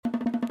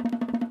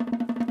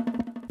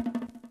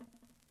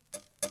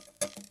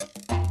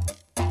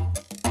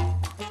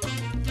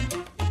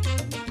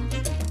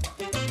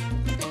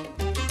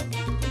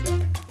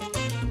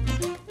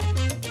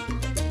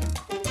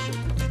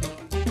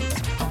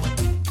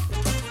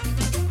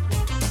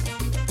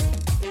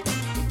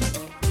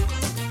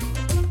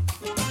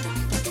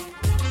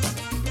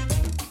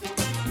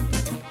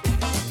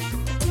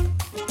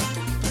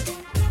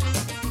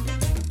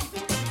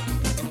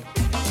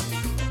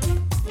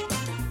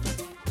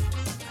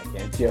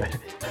Do it.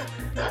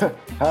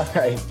 All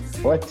right.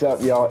 What's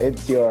up, y'all?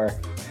 It's your,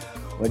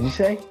 what'd you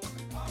say?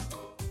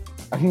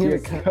 I'm Your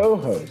gonna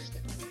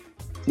co-host.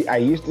 See, I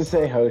used to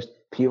say host.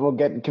 People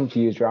getting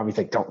confused around me. He's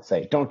like, don't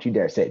say it. Don't you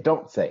dare say it.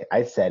 Don't say it.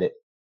 I said it.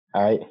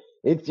 All right.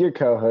 It's your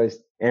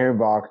co-host, Aaron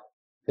Bach.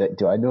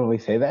 Do I normally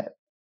say that?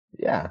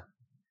 Yeah.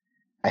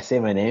 I say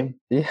my name?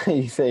 Yeah,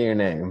 you say your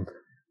name.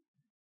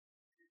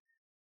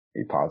 Are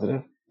you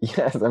positive?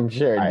 Yes, I'm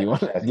sure. All Do you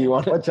right, want? that's Do you good.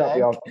 want to What's up, check?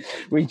 y'all?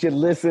 We should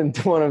listen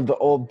to one of the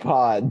old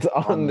pods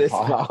on the this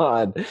pod.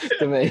 pod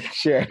to make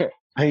sure.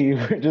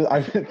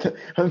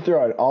 I'm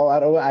throwing all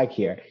out of whack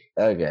here.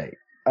 Okay.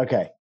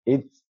 Okay.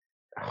 It's,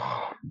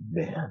 oh,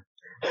 man.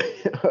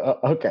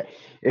 Okay.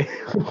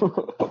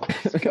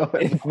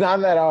 It's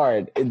not that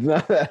hard. It's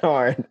not that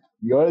hard.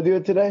 You want to do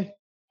it today?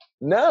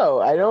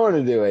 No, I don't want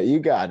to do it. You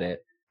got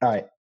it. All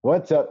right.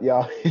 What's up,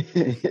 y'all?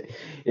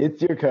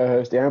 It's your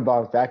co-host, Aaron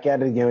Bach, back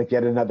at it again with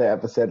yet another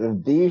episode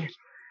of the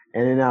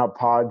In and Out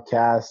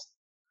podcast.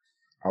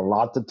 A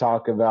lot to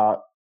talk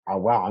about. Oh,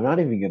 wow. I'm not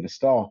even going to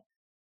stall.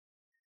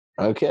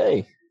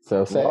 Okay.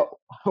 So say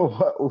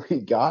What we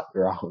got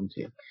wrong,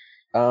 Jim.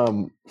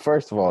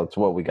 first of all, it's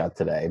what we got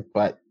today,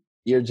 but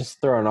you're just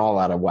throwing all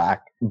out of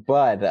whack.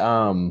 But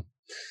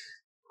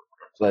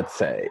let's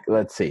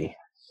see.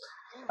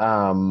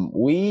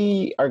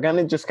 We are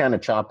gonna just kind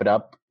of chop it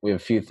up. We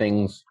have a few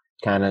things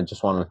kind of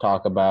just want to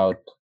talk about.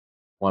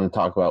 Want to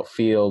talk about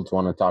fields,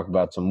 want to talk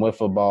about some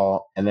wiffle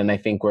ball, and then I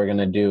think we're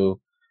gonna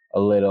do a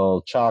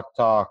little chalk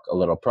talk, a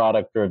little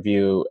product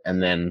review,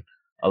 and then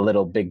a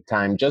little big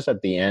time just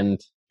at the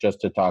end,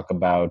 just to talk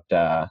about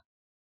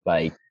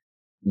like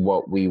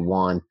what we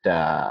want,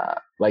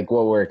 like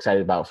what we're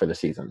excited about for the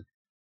season.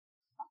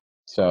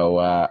 So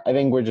I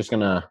think we're just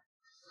gonna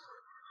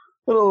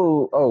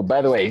little. Oh,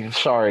 by the way,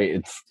 sorry,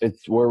 it's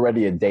we're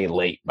already a day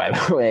late, by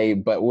the way,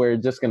 but we're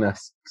just gonna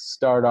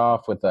start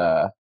off with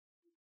a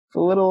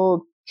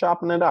little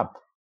chopping it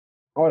up.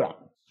 Hold on.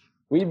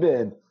 We've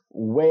been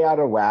way out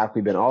of whack.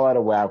 We've been all out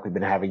of whack. We've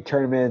been having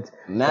tournaments.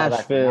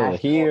 Nashville,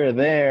 here,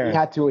 there. We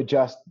had to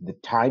adjust the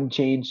time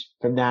change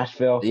from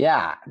Nashville.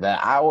 Yeah, the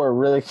hour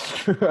really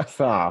threw us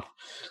off.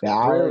 The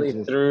hour really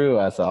just threw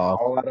us off.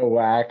 all out of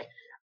whack.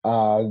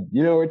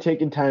 We're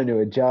taking time to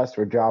adjust.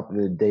 We're dropping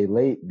a day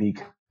late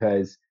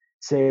because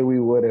say we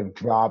would have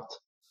dropped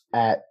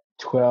at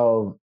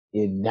 12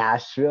 in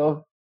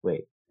Nashville.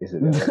 Wait, is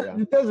it that way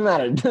around? It doesn't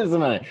matter. It doesn't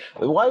matter.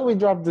 Why we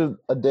dropped it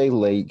a day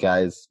late,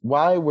 guys?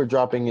 Why we're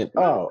dropping it?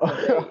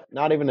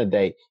 Not even a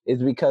day.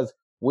 Is because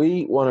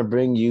we want to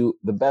bring you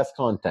the best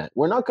content.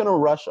 We're not going to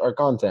rush our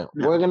content.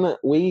 No. We're gonna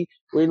we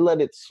let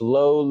it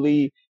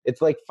slowly.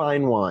 It's like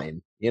fine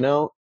wine,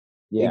 Yeah.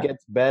 It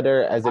gets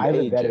better as it I have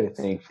ages. a better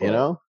thing for you it.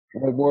 know.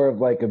 We're more of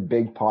like a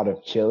big pot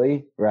of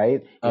chili,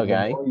 right? And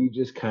Okay. the more you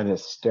just kind of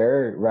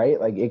stir, right?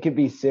 Like it could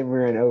be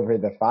simmering over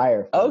the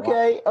fire. For a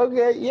while.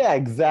 Okay, yeah,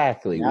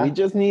 exactly. Yeah. We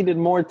just needed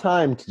more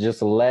time to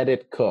just let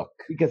it cook.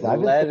 Because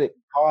I've been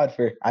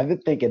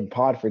thinking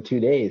pod for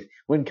 2 days.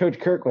 When Coach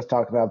Kirk was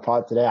talking about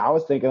pod today, I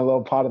was thinking a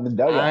little pod in the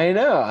dugout. I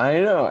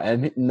know.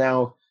 And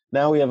now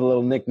we have a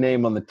little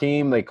nickname on the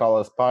team. They call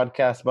us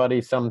Podcast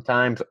Buddies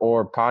sometimes,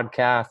 or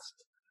Podcast,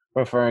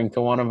 referring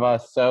to one of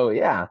us. So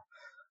yeah.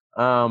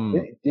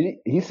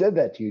 He said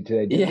that to you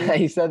today? Didn't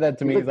He said that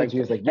to me.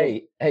 He's like,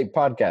 hey,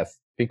 Podcast,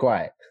 be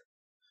quiet.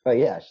 Like,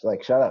 yeah,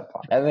 like, shut up,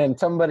 pod. And then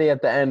somebody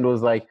at the end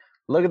was like,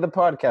 look at the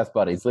Podcast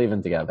Buddies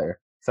leaving together.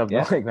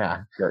 Something like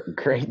that.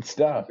 Great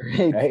stuff.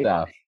 Great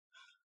stuff.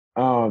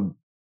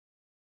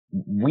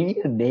 We need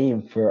a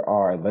name for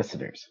our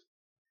listeners.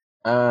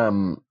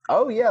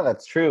 Oh yeah,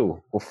 that's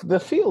true. The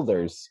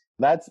fielders.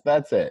 That's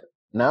it.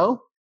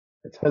 No,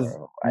 because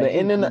the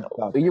in and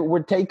out.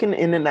 We're taking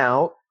in and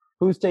out.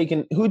 Who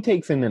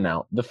takes in and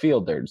out? The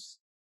fielders.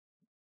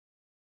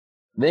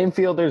 The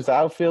infielders,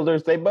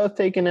 outfielders, they both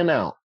take in and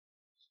out.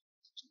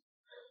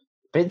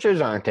 Pitchers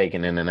aren't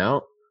taking in and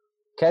out.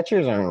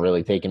 Catchers aren't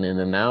really taking in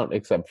and out,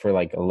 except for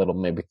like a little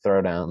maybe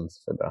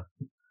throwdowns for the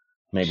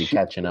maybe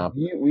catching up.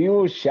 We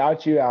will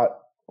shout you out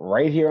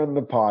right here on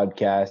the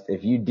podcast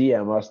if you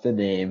DM us the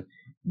name.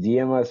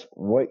 DM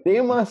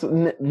us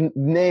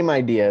name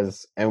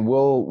ideas, and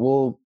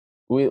we'll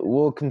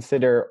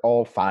consider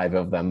all 5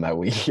 of them that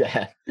we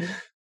get.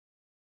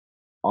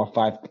 All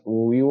 5.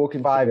 We will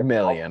consider 5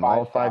 million.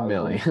 All 5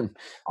 million.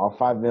 All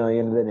 5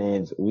 million of the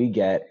names we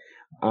get.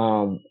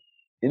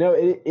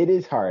 It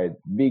is hard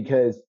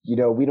because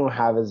we don't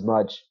have as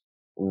much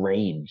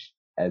range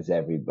as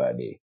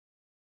everybody,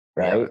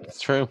 right? Yeah, it's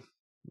true.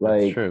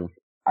 Like, that's true.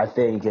 I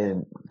think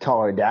in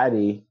Taller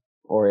Daddy,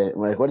 or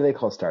like, what do they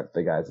call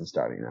the guys in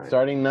starting 9?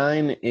 Starting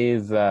 9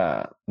 is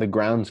the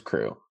grounds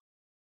crew.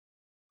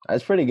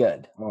 That's pretty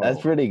good. Oh.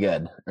 That's pretty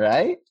good,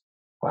 right?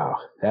 Wow,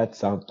 that's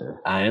something.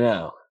 I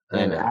know.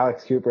 And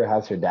Alex Cooper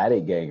has her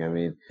daddy gang. I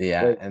mean,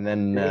 yeah, and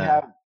then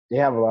they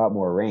have a lot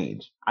more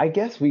range. I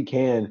guess we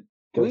can.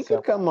 We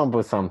could come up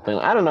with something.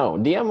 I don't know.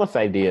 DM us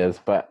ideas,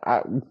 but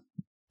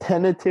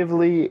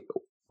tentatively,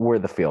 we're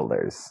the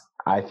fielders.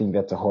 I think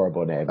that's a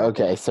horrible name.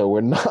 Okay, so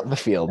we're not the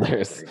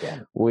Fielders.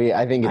 Again.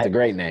 I think it's a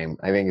great name.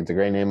 I think it's a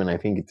great name, and I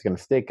think it's going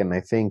to stick. And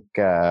I think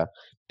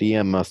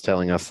DM us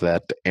telling us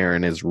that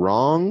Aaron is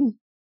wrong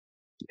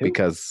Who?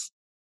 because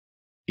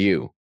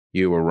you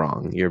were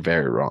wrong. You're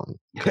very wrong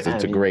because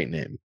it's a great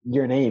name.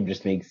 Your name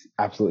just makes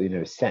absolutely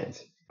no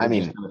sense. I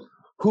mean,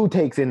 who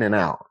takes in and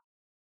out?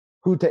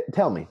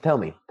 Tell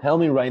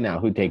me right now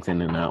who takes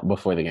in and out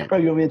before the game. Oh,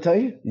 you want me to tell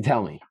you?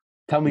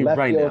 Tell me Left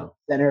right field, now.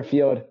 Center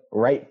field,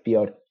 right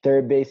field,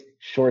 third base,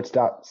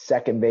 shortstop,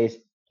 second base,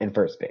 and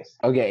first base.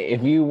 Okay,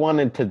 if you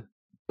wanted to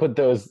put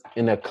those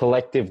in a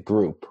collective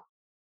group,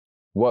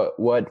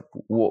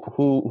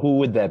 who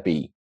would that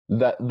be?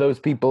 Those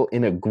people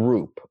in a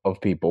group of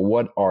people,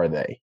 what are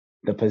they?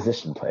 The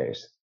position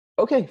players.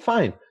 Okay,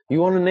 fine. You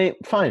want to name?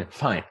 Fine.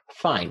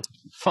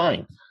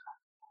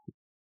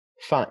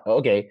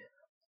 Okay,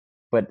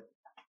 but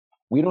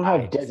we don't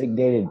have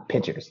designated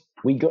pitchers.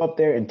 We go up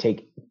there and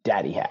take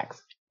daddy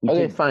hacks.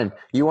 Fine.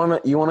 You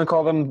wanna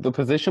call them the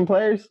position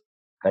players?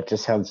 That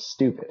just sounds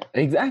stupid.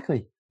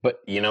 Exactly. But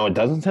it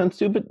doesn't sound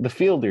stupid. The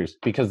fielders,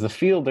 because the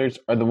fielders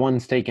are the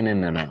ones taken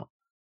in and out,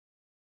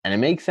 and it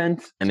makes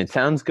sense and it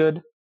sounds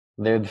good.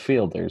 They're the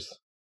fielders.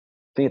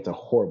 I think it's a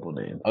horrible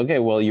name. Okay,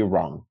 well you're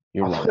wrong.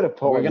 You're wrong.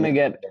 We're gonna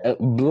get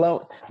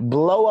blow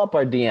up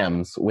our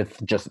DMs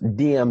with just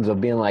DMs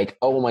of being like,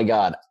 "Oh my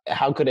God,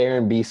 how could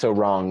Aaron be so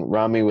wrong?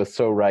 Rami was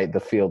so right.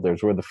 The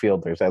fielders, we're the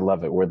fielders. I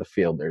love it. We're the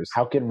fielders."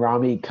 How can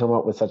Rami come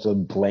up with such a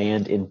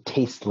bland and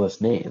tasteless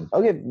name?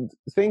 Okay,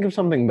 think of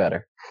something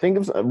better. Think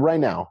of right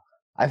now.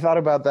 I thought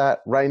about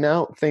that right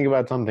now. Think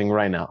about something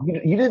right now.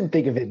 You didn't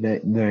think of it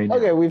right now.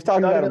 Okay, we've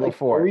talked about it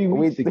before.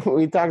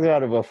 We talked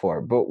about it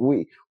before, but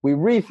I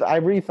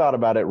rethought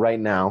about it right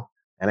now.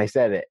 And I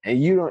said it,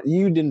 and you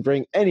didn't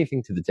bring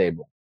anything to the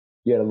table.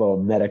 You had a little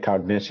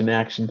metacognition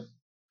action.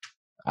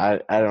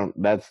 I don't.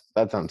 That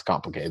sounds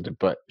complicated,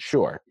 but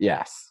sure,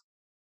 yes.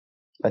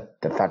 I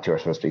thought you were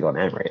supposed to be going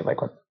Emory.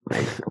 Like what?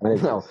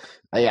 No,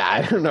 yeah,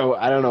 I don't know.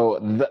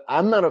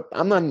 I'm not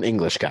an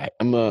English guy.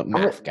 I'm a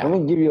math guy. I'm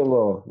gonna give you a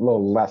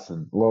little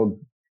lesson, little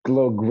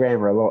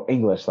grammar, a little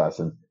English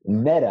lesson.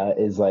 Meta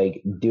is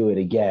like do it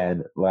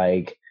again,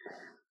 like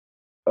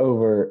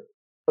over.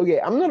 Okay,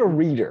 I'm not a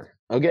reader.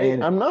 Okay,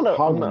 I'm not a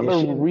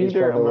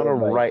reader.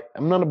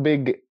 I'm not a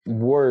big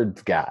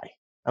words guy.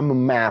 I'm a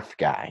math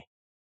guy.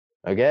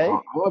 Okay,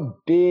 I'm a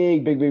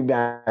big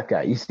math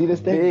guy. You see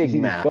this thing? Big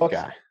math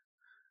guy.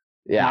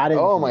 Yeah.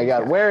 Oh my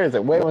God, where is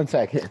it? Wait 1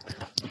 second.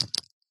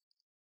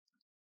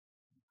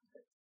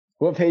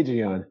 What page are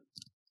you on?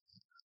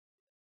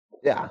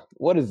 Yeah.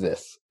 What is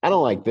this? I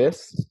don't like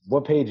this.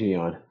 What page are you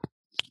on?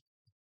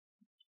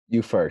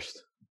 You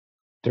first.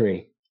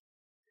 3.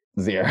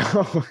 0.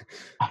 I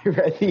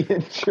read the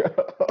intro.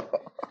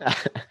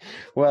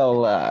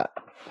 Well,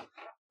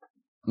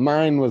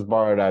 mine was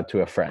borrowed out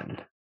to a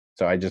friend,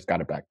 so I just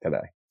got it back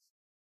today.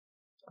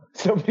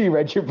 Somebody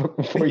read your book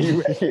before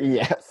you read it?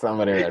 Yeah,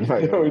 somebody read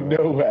my book.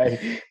 No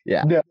way.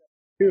 Yeah. No.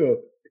 Who?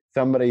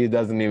 Somebody who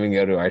doesn't even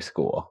go to our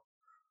school.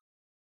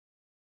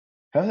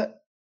 How's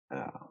that?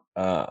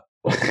 Oh.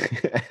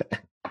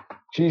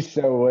 She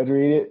so would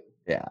read it?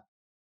 Yeah.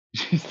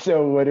 She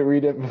so would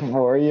read it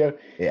before you?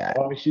 Yeah.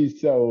 Oh, she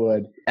so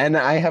would. And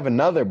I have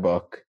another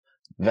book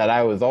that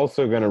I was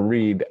also going to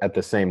read at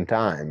the same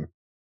time.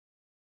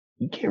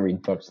 You can't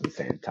read books at the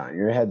same time.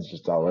 Your head's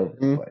just all over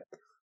the place.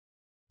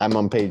 I'm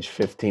on page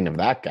 15 of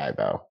that guy,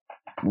 though.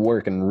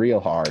 Working real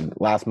hard.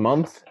 Last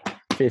month,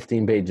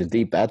 15 pages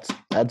deep. That's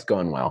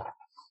going well.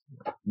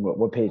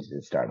 What page did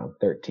it start on?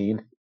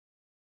 13?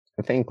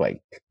 I think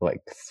like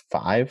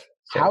 5.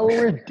 So. How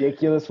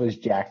ridiculous was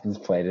Jackson's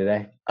play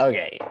today?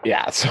 Okay,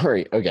 yeah,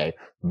 sorry. Okay,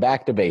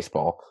 back to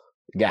baseball.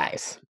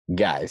 Guys,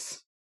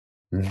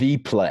 the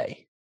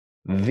play.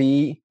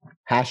 The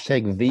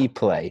hashtag the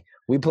play.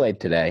 We played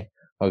today,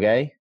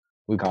 okay?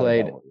 We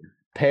played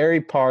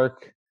Perry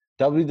Park,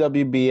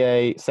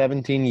 WWBA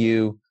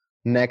 17U,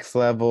 Next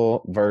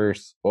Level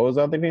versus, what was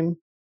the other team?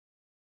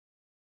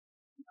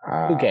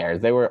 Who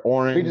cares? They were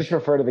orange. We just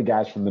refer to the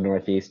guys from the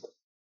Northeast.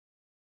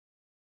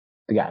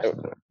 The guys from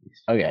the Northeast.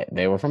 Okay,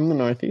 they were from the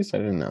Northeast? I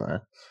didn't know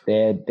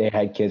that. They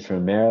had kids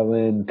from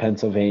Maryland,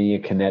 Pennsylvania,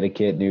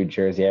 Connecticut, New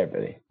Jersey,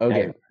 everybody.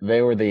 Okay,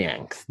 they were the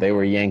Yanks. They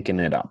were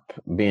yanking it up,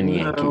 being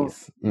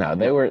Yankees. No,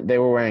 they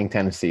were wearing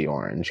Tennessee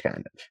orange,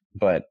 kind of.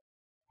 But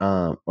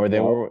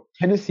were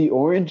Tennessee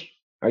orange?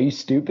 Are you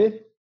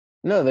stupid?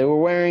 No, they were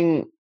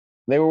wearing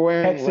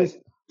Texas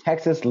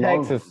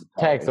orange. That's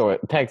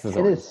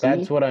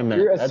what I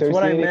meant. That's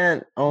what I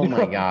meant. Oh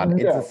my God,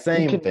 it's the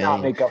same thing. You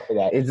cannot make up for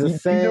that. It's the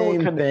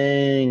same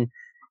thing.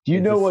 Do you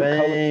know what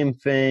color? Same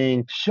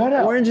thing. Shut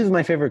up. Orange is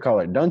my favorite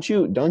color. Don't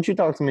you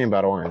talk to me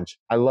about orange.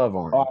 I love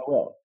orange. Oh, I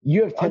will.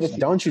 You have Tennessee.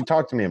 Don't you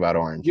talk to me about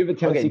orange. You have a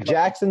Tennessee. Okay,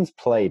 Jackson's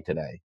play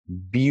today.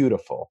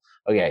 Beautiful.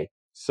 Okay,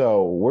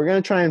 so we're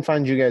gonna try and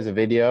find you guys a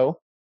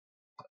video.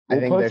 I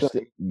think there's.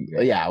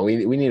 Yeah,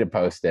 we need to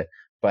post it.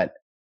 But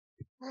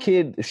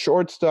kid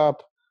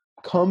shortstop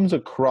comes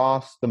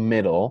across the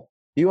middle.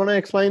 You want to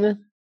explain it?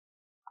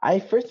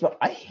 First of all,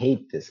 I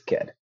hate this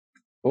kid.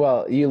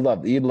 Well, you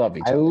love each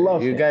I other.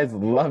 love You him. guys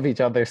love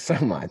each other so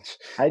much.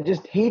 I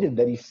just hate him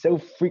that he's so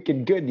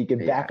freaking good and he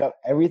can Yeah. back up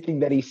everything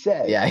that he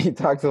says. Yeah, he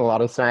talks a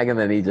lot of smack and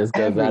then he just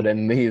goes out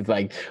Everything. and he's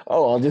like,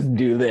 "Oh, I'll just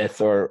do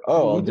this," or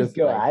 "Oh, He I'll just just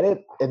go like." at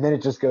it, and then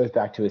it just goes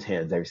back to his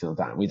hands every single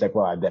time. He's like,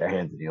 "Well, I have better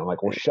hands than you." I'm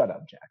like, "Well, shut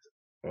up, Jackson."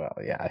 Well,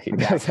 yeah, he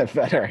does have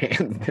better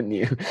hands than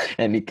you,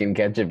 and he can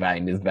catch it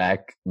behind his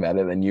back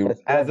better than you.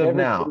 That's- As I've of never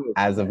now, seen it.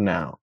 as of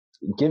now.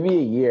 Give me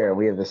a year,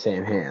 we have the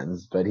same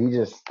hands, but he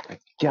just,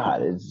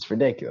 God, it's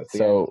ridiculous.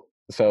 So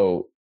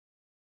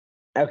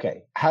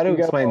Okay, how to You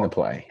got explain the a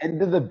play?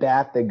 end of the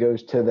bat that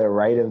goes to the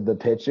right of the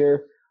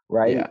pitcher,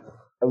 right? Yeah.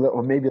 A little,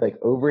 or maybe like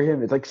over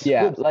him. It's like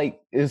Yeah, squibs, like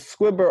is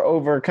Squibber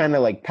over kind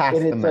of like past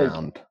and the it's like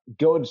mound?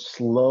 going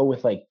slow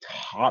with like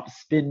top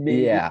spin,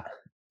 maybe. Yeah,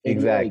 And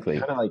exactly. He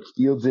like, kind of like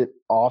fields it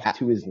off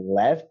to his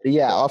left.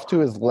 Yeah, off to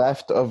his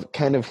left of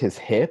kind of his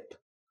hip.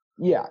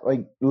 Yeah,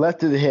 like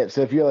left of the hip.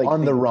 So if you're like on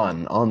the thinking-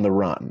 run, on the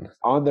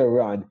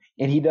run,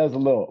 and he does a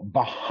little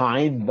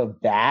behind the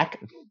back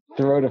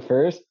throw to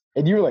first,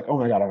 and you were like, "Oh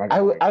my god, oh my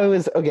god!" I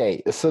was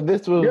okay. So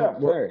this was You're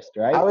at first,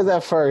 right? I was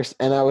at first,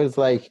 and I was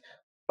like,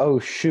 "Oh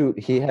shoot,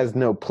 he has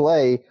no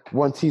play."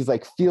 Once he's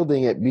like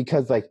fielding it,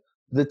 because like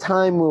the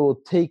time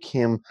will take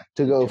him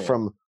to go Okay.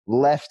 from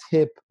left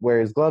hip where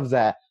his gloves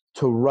at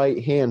to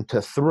right hand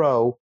to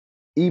throw.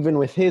 Even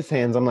with his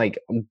hands, I'm like,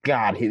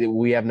 God,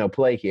 we have no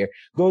play here.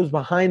 Goes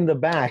behind the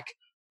back,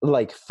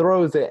 like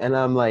throws it, and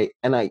I'm like,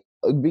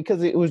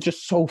 because it was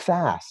just so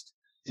fast.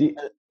 See,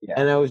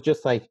 And I was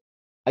just like,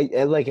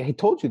 I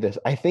told you this.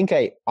 I think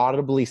I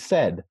audibly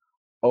said,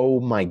 "Oh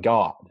my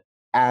god!"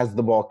 As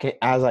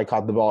I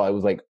caught the ball, I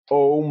was like,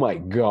 "Oh my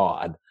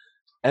god!"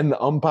 And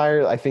the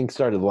umpire, I think,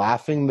 started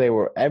laughing.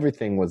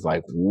 Everything was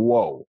like,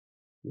 "Whoa,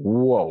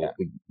 whoa!"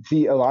 Yeah.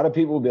 See, a lot of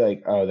people will be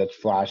like, "Oh, that's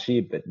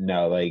flashy," but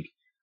no, like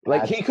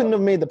he couldn't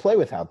have made the play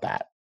without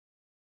that.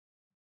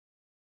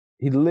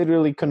 He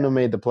literally couldn't have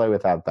made the play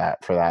without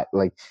that. For that,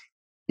 like,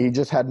 he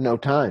just had no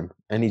time,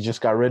 and he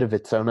just got rid of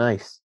it so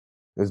nice.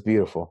 It was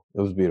beautiful.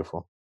 It was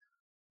beautiful.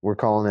 We're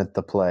calling it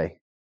the play.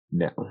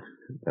 No,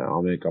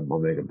 I'll make a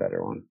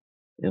better one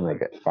in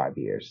like 5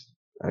 years.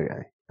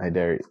 Okay, I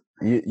dare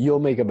you. You'll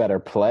make a better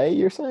play.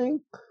 You're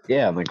saying?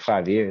 Yeah, in like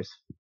 5 years.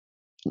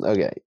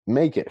 Okay,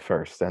 make it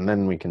first, and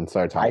then we can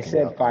start talking. I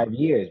said 5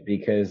 years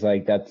because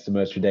like that's the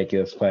most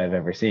ridiculous play I've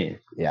ever seen.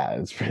 Yeah,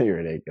 it's pretty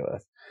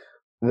ridiculous.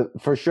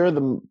 For sure,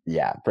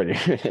 pretty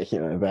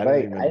ridiculous.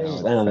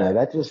 I don't know.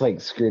 That just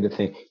like screwed the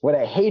thing. What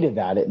I hate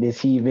about it is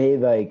he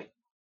made like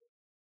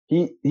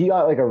he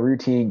got like a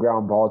routine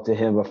ground ball to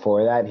him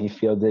before that, and he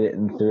fielded it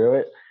and threw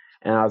it.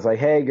 And I was like,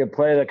 "Hey, good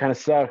play. That kind of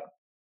sucked."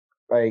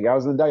 Like I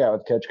was in the dugout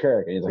with Coach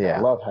Kirk, and he's like, "I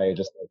love how you're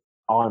just like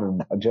on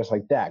him just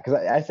like that."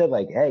 Because I said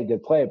like, "Hey,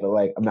 good play," but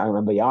like I'm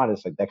gonna be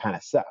honest, like that kind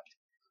of sucked.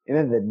 And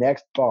then the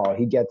next ball,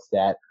 he gets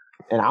that,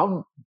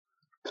 and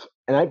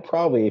I'd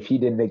probably, if he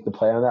didn't make the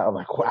play on that, I'm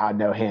like, wow,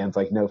 no hands,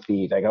 like no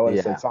feet. Like I would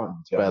have said something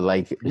to him. But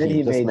like then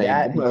he just made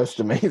that the most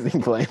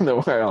amazing play in the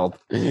world.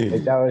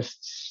 Like that was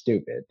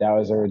stupid. That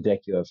was a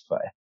ridiculous play.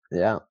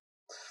 Yeah.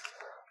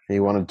 He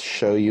wanted to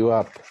show you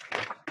up.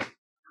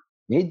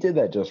 He did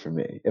that just for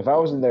me. If I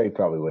wasn't there, he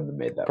probably wouldn't have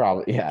made that.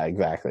 Probably, yeah,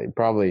 exactly.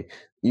 Probably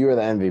you were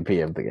the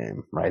MVP of the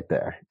game right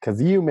there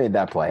because you made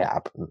that play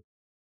happen.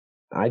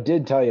 I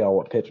did tell y'all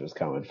what pitch was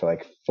coming for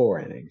like 4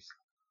 innings.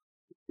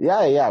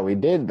 Yeah, we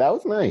did. That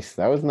was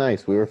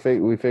nice.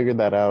 We figured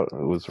that out.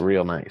 It was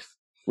real nice.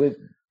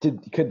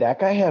 Could that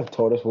guy have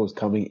told us what was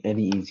coming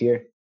any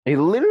easier? He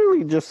literally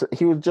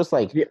he was just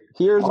like,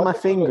 here's my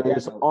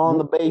fingers on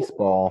the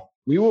baseball.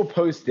 We will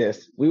post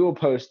this.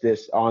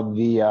 On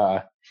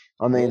the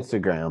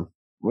Instagram.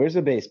 Where's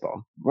the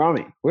baseball?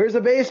 Rami, where's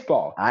the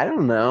baseball? I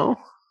don't know.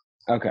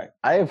 Okay.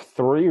 I have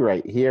 3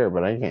 right here,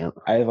 but I can't.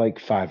 I have like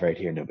 5 right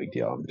here. No big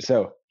deal.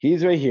 So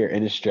he's right here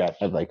in his stretch.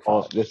 I have like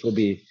 5. This will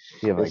be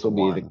You have the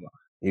glove.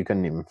 You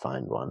couldn't even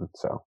find one.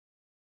 So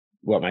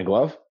what? My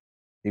glove?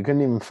 You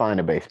couldn't even find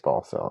a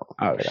baseball. So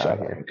shut up.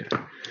 Okay.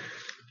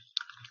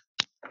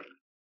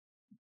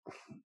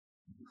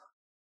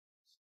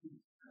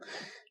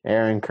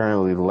 Aaron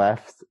currently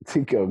left to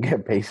go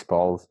get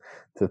baseballs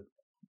to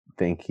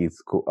think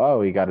he's cool.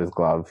 Oh, he got his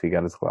glove. He's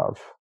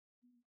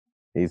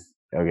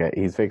okay.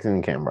 He's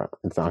fixing the camera.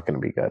 It's not going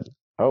to be good.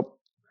 Oh,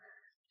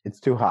 it's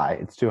too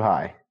high.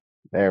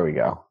 There we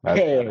go.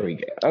 There we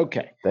go.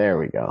 Okay. There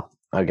we go.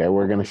 Okay,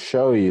 we're going to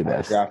show you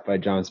this. Draft by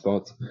John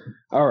Spoltz.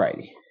 All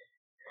righty.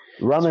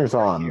 Runners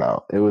on,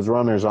 though. It was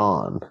runners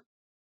on.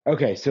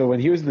 Okay, so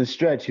when he was in the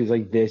stretch, he was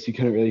like this. You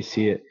couldn't really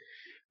see it.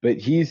 But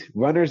he's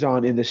runners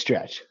on in the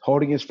stretch,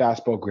 holding his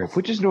fastball grip,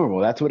 which is normal.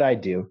 That's what I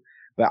do.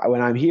 But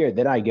when I'm here,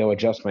 then I go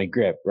adjust my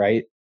grip,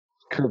 right?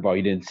 Curveball,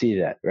 you didn't see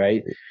that,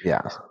 right?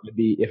 Yeah. So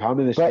if I'm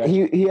in the stretch, but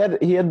he had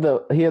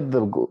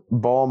the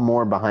ball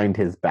more behind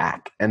his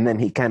back, and then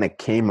he kind of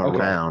came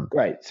around.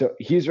 Right. So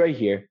he's right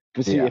here.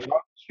 But see, if I'm in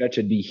the stretch,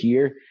 I'd be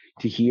here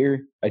to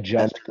here,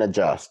 adjust. And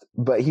adjust.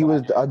 But he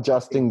was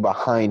adjusting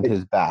behind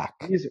his back.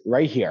 He's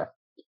right here,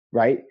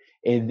 right?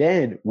 And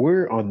then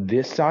we're on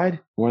this side.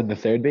 We're on the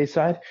third base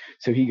side.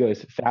 So he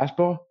goes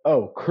fastball.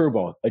 Oh,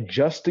 curveball.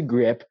 Adjust the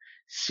grip.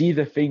 see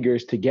the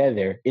fingers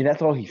together, and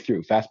that's all he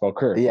threw, fastball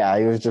curve. Yeah,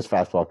 he was just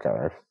fastball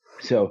curve.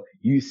 So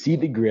you see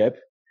the grip,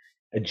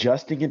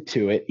 adjusting it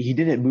to it. He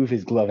didn't move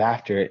his glove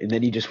after it, and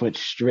then he just went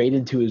straight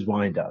into his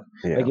windup.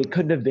 Yeah. Like it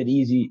couldn't have been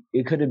easy.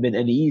 It couldn't have been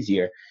any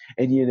easier.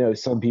 And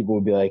some people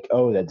would be like,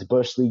 "Oh, that's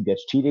bush league.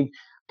 That's cheating."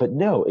 But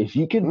no, if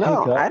you can pick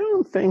up, I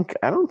don't think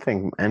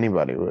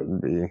anybody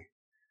would be.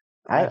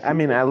 I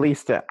mean, at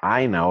least that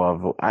I know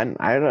of.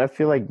 I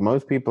feel like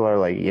most people are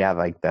like, yeah,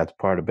 like that's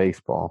part of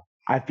baseball.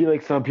 I feel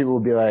like some people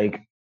would be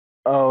like,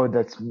 "Oh,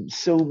 that's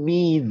so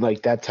mean,"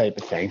 like that type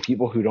of thing.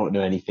 People who don't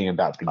know anything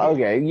about the game.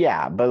 Okay,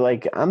 yeah, but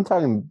like I'm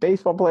talking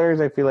baseball players,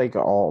 I feel like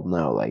all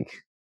know, like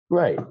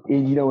right.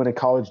 And in a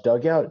college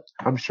dugout,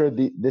 I'm sure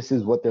this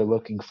is what they're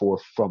looking for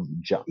from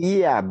jump.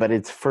 Yeah, but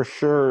it's for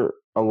sure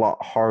a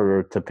lot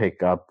harder to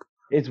pick up.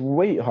 It's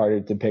way harder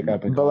to pick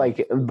up.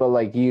 But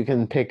like you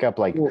can pick up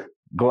like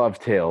glove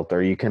tilt,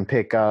 or you can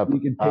pick up.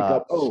 You can pick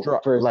up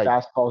for his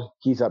fastball,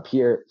 he's up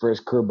here. For his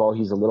curveball,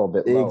 he's a little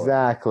bit lower.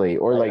 Exactly,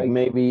 or like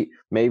maybe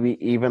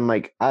even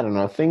like I don't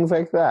know, things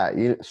like that.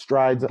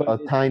 Strides a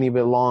tiny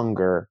bit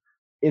longer.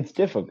 It's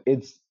difficult.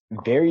 It's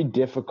very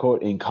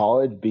difficult in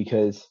college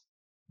because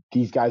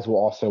these guys will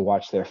also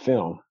watch their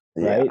film,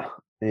 right?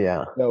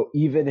 Yeah. So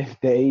even if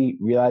they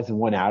realize in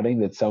one outing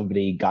that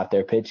somebody got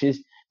their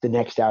pitches, the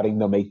next outing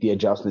they'll make the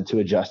adjustment to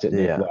adjust it in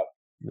their glove.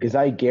 Because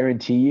I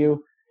guarantee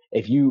you,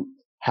 if you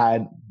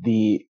had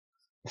the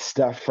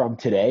stuff from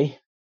today,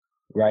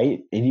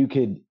 right, and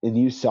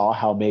you saw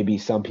how maybe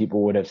some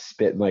people would have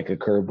spit like a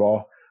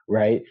curveball,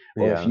 right?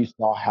 Or if you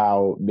saw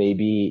how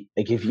maybe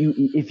like if you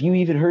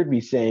even heard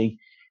me saying,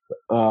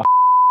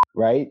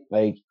 right,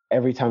 like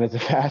every time it's a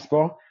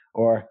fastball,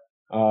 or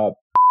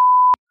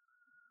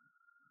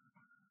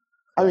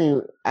I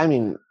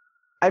mean,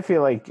 I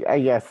feel like I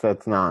guess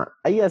that's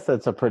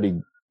a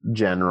pretty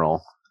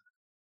general.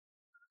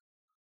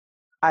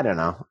 I don't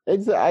know.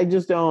 I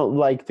just don't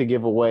like to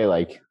give away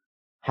like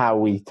how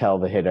we tell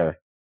the hitter.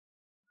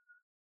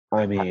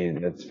 I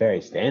mean, that's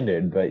very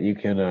standard, but you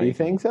can. Do you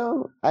think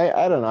so?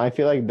 I don't know. I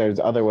feel like there's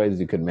other ways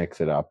you could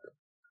mix it up.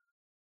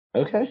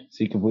 Okay,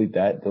 so you can bleep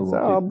that. So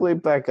I'll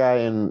bleep that guy,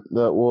 and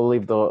we'll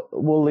leave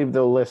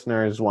the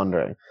listeners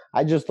wondering.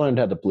 I just learned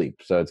how to bleep,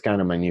 so it's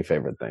kind of my new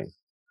favorite thing.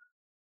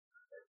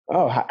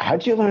 Oh,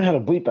 how'd you learn how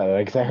to bleep, by the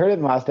way? Because I heard it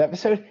in the last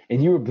episode,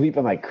 and you were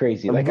bleeping like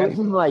crazy. Like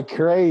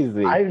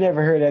crazy. I've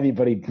never heard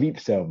anybody bleep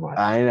so much.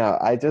 I know.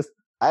 I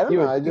don't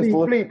know. I just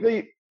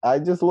bleep. I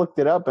just looked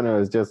it up, and it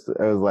was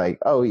like,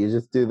 oh, you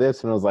just do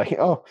this, and I was like,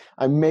 oh,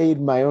 I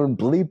made my own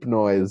bleep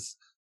noise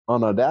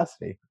on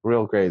Audacity.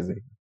 Real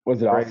crazy.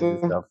 Was it awesome?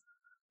 Stuff.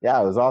 Yeah,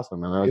 it was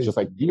awesome, and I was just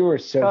like, you were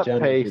so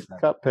generous.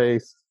 Cut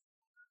paste.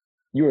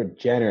 You were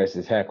generous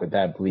as heck with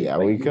that bleep. Yeah,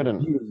 we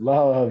couldn't. You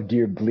loved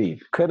your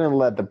bleep. Couldn't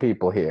let the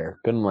people hear.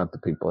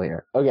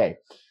 Okay.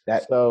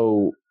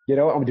 So you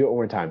know what? I'm gonna do it one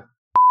more time.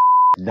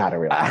 Not a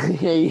real. I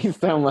hate you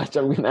so much.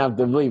 I'm gonna have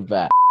to bleep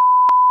that.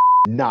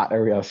 Not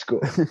a real school.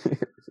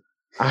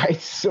 I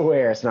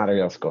swear it's not a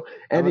real school.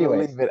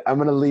 Anyway, I'm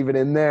gonna leave it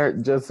in there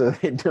just so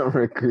they don't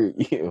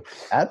recruit you.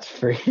 That's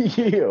for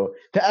you.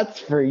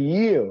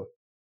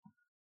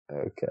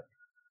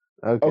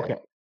 Okay.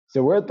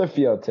 So we're at the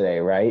field today,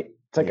 right?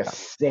 It's like a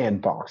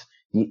sandbox.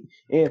 And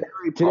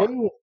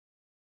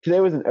today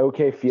was an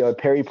okay field,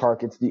 Perry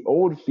Park. It's the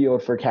old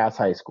field for Cass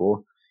High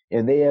School,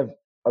 and they have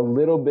a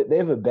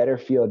better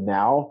field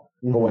now.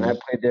 But when I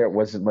played there, it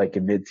wasn't like a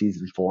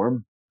mid-season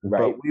form,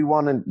 right? But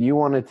you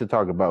wanted to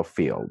talk about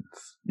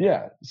fields.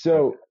 Yeah.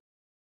 So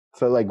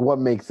like, what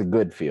makes a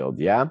good field?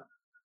 Yeah.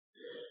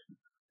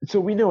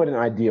 So we know what an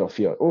ideal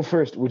field. Well,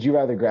 first, would you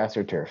rather grass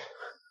or turf?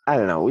 I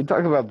don't know. We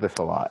talk about this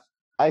a lot.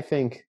 I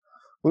think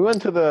we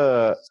went to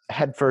the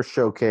Head First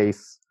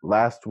Showcase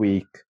last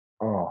week,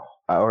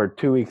 or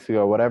 2 weeks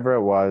ago, whatever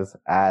it was,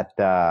 at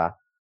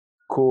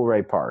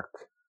Coolray Park.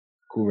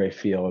 Coolray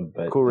Field.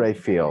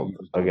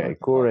 Okay,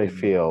 Coolray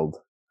Field.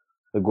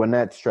 The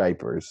Gwinnett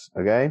Stripers,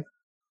 okay?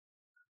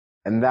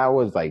 And that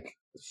was, like,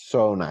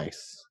 so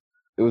nice.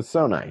 It was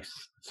so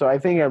nice. So I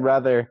think I'd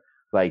rather,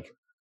 like,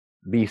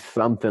 be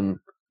something,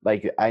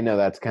 like, I know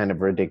that's kind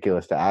of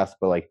ridiculous to ask,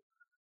 but, like,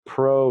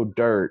 pro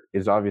dirt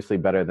is obviously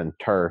better than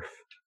turf.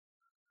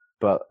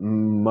 But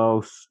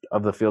most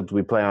of the fields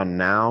we play on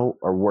now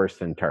are worse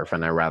than turf,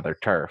 and I'd rather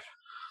turf.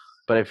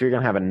 But if you're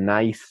going to have a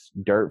nice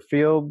dirt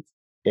field,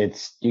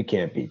 you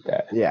can't beat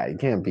that. Yeah, you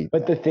can't beat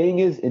that. But the thing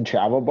is, in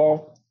travel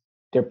ball,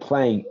 they're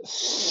playing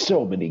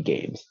so many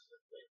games.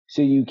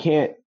 So you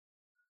can't...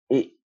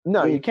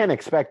 you can't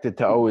expect it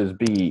to always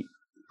be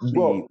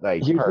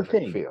like here's perfect the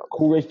thing. field.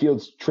 Coolray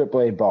Field's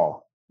AAA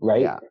ball,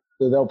 right? Yeah.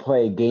 So they'll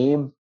play a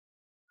game,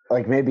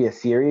 like maybe a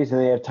series,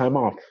 and they have time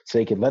off. So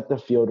they can let the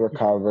field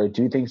recover,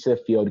 do things to the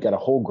field, got a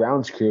whole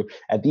grounds crew.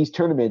 At these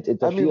tournaments,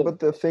 it's a field. But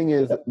the thing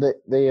is that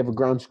they have a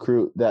grounds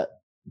crew that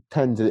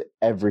tends it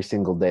every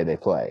single day they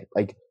play.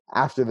 Like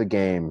after the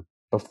game,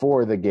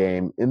 before the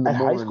game, in the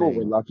morning. High school,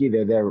 we're lucky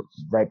they're there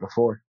right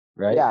before,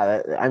 right?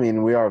 Yeah,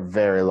 we are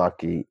very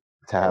lucky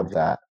to have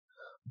that.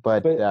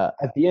 But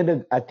at the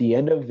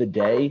end of the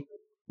day,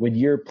 when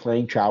you're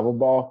playing travel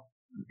ball,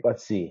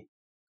 let's see,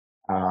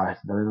 9,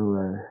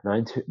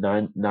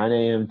 11, 9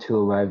 a.m. to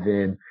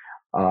 11,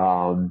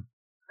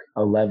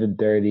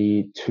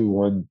 11:30 to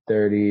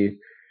 1:30,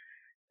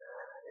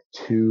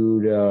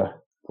 2 to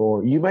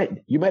 4. You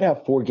might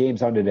have 4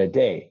 games on it a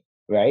day,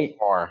 right?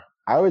 More.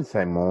 I would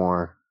say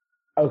more.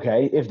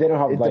 Okay, if they don't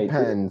have It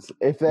depends.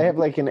 If they have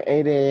like an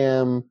 8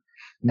 a.m.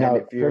 no,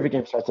 if you're- perfect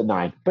game starts at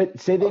 9. But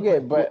say they Okay,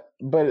 play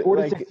but 4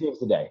 to like 6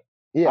 games a day.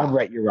 yeah. I'm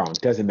right, you're wrong.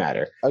 Doesn't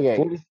matter. Okay.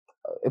 4 to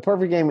A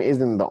perfect game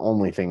isn't the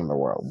only thing in the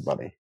world,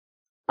 buddy.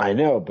 I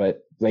know,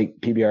 but like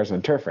PBR's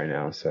on turf right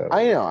now, so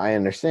I know, I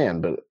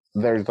understand, but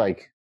there's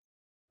like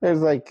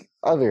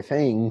other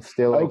things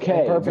still. Like,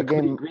 okay. a perfect But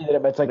can we game. agree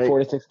that it's like 4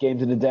 to 6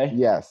 games in a day?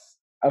 Yes.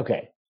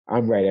 Okay,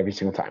 I'm right every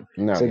single time.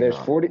 No. So there's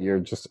not. 40. You're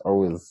just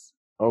always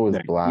No, you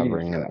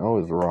blabbering shut and up.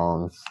 always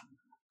wrong.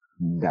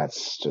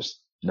 That's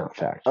just not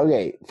fact.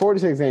 Okay, 4 to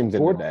 6 games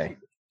in a day.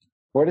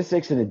 4 to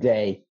 6 in a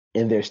day,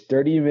 and there's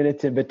 30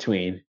 minutes in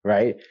between,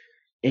 right?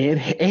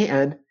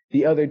 And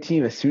the other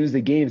team, as soon as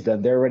the game's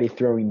done, they're already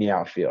throwing the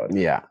outfield,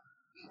 Yeah.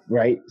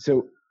 right?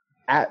 So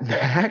at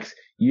max,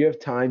 you have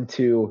time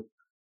to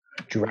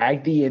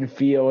drag the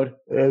infield,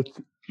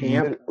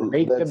 camp,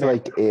 break the That's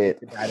like it.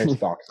 batter's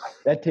box.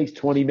 That takes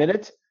 20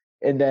 minutes,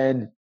 and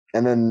then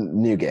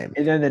new game.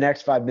 And then the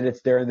next 5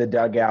 minutes, they're in the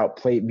dugout,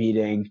 plate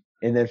meeting,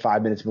 and then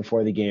 5 minutes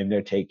before the game,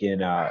 they're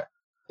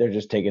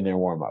just taking their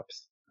warm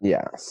ups.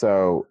 Yeah,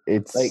 so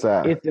it's Like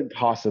it's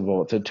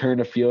impossible to turn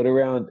a field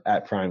around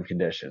at prime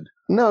condition.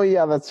 No,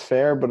 yeah, that's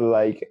fair, but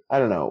like I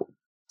don't know.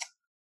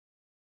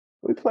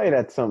 We played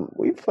at some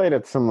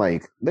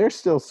like there's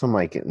still some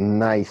like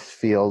nice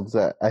fields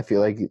that I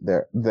feel like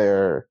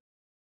they're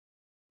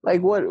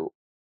like what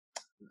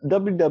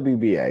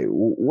WWBA.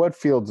 What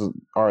fields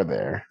are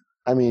there?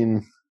 I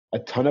mean, A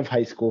ton of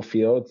high school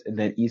fields, and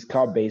then East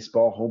Cobb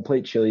baseball, home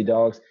plate chili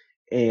dogs,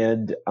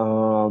 and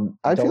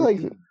I feel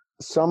like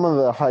some of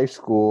the high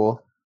schools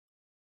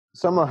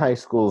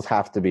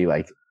have to be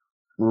like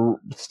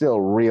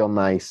still real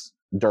nice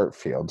dirt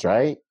fields,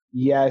 right?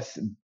 yes,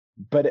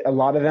 but a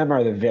lot of them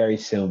are very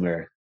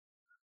similar.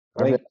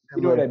 Like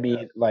you know what I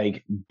mean?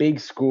 Like big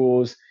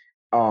schools,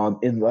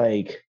 in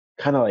like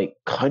kind of like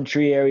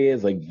country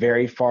areas, like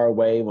very far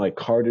away, like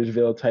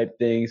Cartersville type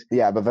things.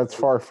 Yeah, but that's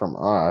far from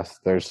us.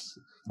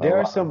 There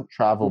are some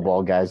travel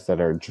ball guys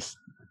that are just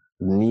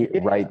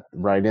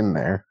right in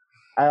there.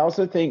 I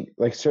also think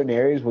like certain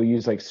areas will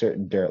use like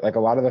certain dirt. Like a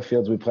lot of the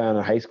fields we play on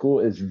in high school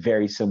is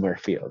very similar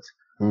fields.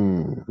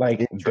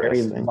 Like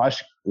very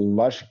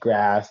lush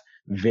grass,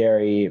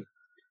 very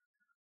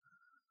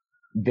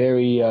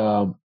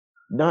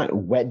not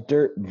wet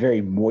dirt,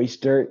 very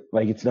moist dirt.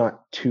 Like it's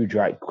not too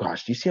dry.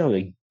 Gosh, do you see how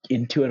like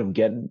into it I'm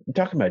getting? I'm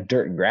talking about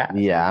dirt and grass.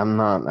 Yeah, I'm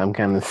not. I'm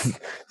kind of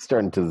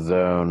starting to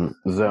zone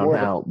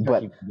out.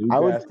 But I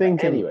was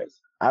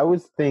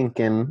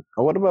thinking,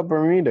 what about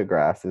Bermuda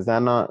grass? Is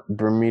that not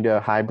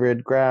Bermuda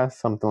hybrid grass,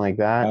 something like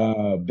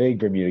that? Big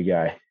Bermuda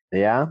guy.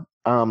 Yeah.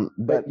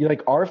 But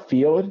like our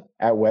field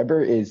at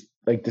Weber is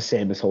like the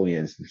same as Holy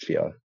Innocents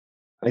field.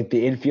 Like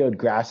the infield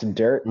grass and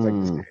dirt. It's like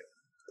the same.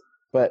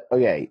 But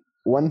okay,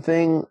 one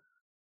thing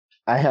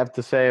I have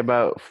to say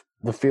about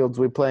the fields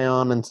we play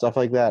on and stuff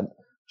like that.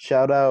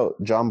 Shout out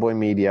John Boy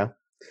Media.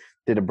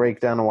 Did a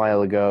breakdown a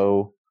while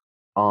ago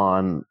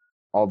on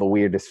all the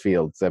weirdest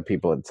fields that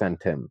people had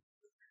sent him.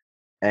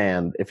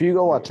 And if you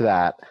go watch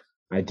that,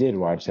 I did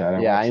watch that.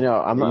 I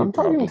know. I'm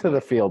talking to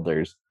the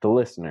fielders, the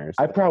listeners.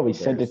 I probably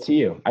sent it to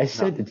you. I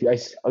sent it to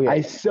you.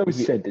 I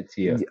sent it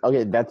to you.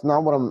 Okay, that's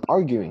not what I'm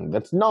arguing.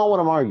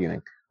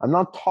 I'm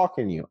not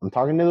talking to you. I'm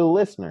talking to the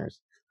listeners.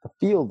 The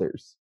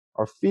fielders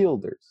are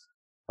fielders.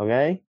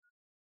 Okay?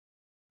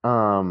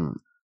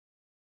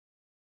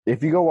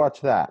 If you go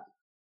watch that,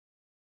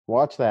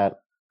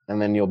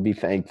 and then you'll be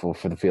thankful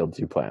for the fields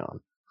you play on.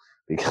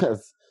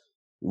 Because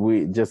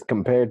we just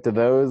compared to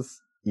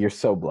those, you're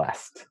so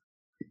blessed.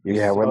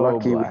 We're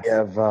lucky we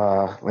have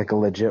like a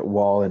legit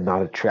wall and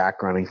not a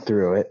track running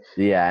through it.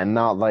 Yeah, and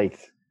not like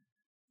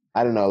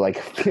I don't know, like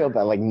a field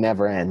that like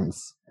never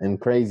ends and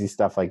crazy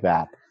stuff like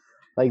that.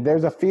 Like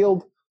there's a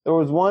field.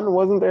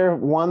 Wasn't there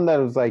one that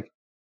was like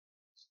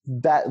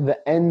that the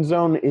end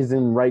zone is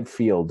in right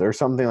field or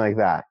something like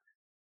that?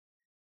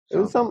 It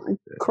was some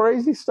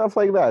crazy stuff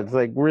like that. It's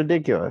like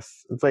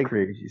ridiculous. It's like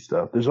crazy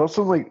stuff. There's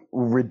also like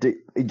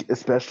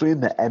especially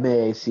in the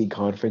MAAC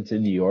conference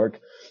in New York,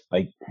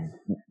 like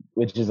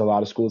which is a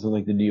lot of schools in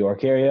like the New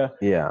York area.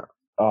 Yeah.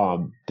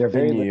 They're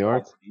very in New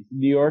York.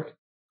 New York,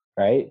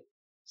 right?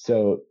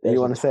 So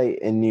you want to say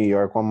in New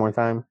York one more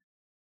time?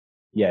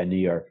 Yeah, New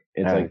York.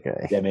 It's like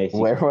the MAAC.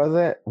 Where was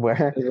it?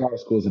 Where? There's a lot of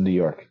schools in New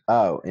York.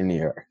 Oh, in New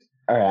York.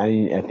 All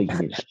right, I think you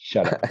need to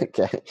shut up.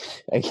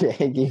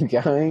 Okay, keep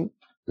going.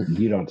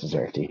 You don't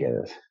deserve to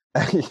hear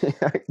this.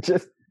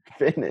 Just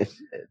finish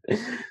it.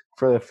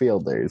 For the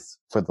fielders,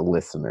 for the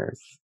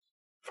listeners,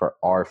 for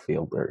our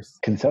fielders.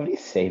 Can somebody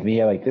save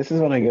me? Like, this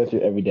is what I go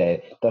through every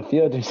day. The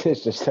fielders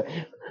is just a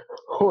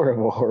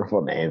horrible,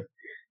 horrible name.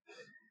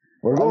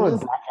 We're going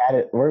back at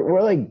it.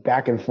 We're like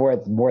back and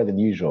forth more than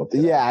usual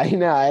today. Yeah, I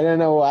know. I don't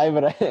know why,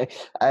 but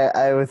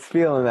I was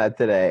feeling that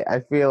today. I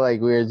feel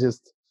like we're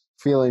just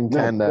feeling No, it's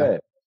kind of.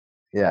 good.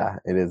 Yeah,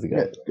 it is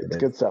good. It's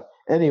good stuff.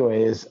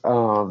 Anyways,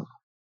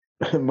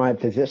 my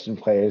position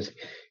players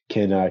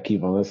can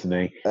keep on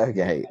listening.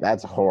 Okay,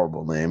 that's a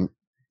horrible name.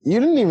 You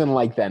didn't even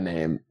like that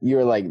name. You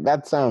were like,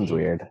 that sounds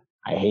weird.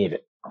 I hate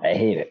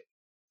it.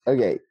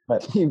 Okay,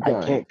 But keep I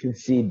going. can't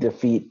concede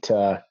defeat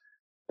to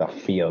the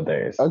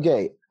Fielders.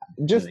 Okay,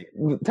 just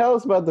tell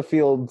us about the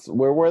Fields.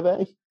 Where were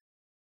they?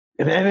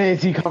 In the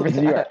NAC Conference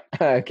in New York.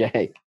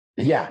 Okay.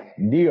 Yeah,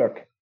 New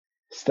York.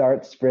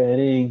 Start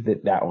spreading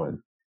that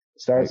one.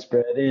 Start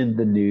spreading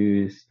the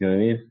news. You know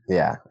what I mean?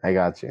 Yeah, I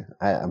got you.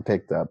 I'm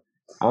picked up.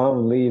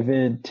 I'm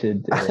leaving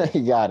today.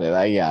 I got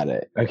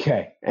it.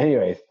 Okay.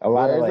 Anyways, a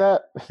lot Where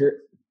of is that?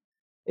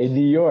 In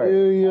New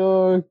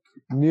York.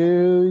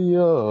 New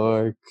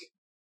York.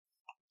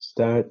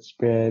 Start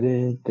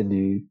spreading the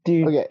news.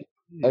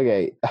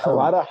 Okay. A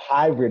lot of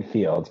hybrid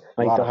fields.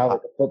 Like they'll have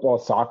like a football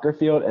soccer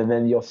field, and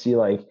then you'll see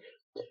like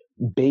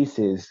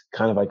bases,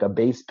 kind of like a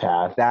base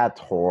path. That's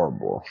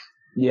horrible.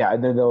 Yeah,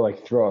 and then they'll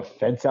like throw a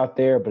fence out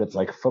there, but it's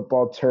like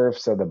football turf,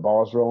 so the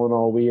ball's rolling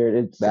all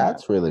weird.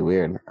 That's really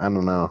weird. I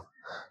don't know.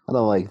 I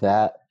don't like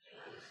that.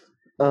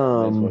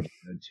 Might as well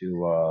go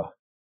to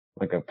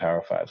like a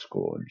Power 5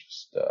 school and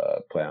just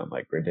play on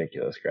like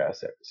ridiculous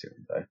grass every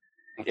single day.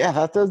 Yeah,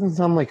 that doesn't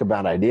sound like a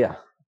bad idea.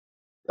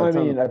 I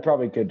mean, I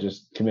probably could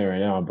just commit right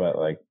now, but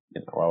like,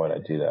 why would I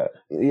do that?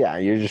 Yeah,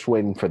 you're just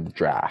waiting for the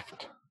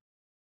draft.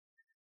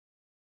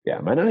 Yeah,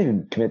 I might not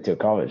even commit to a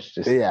college.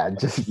 Just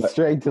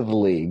straight to the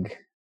league.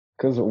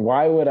 Because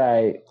why would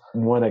I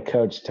want a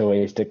coach to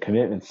waste a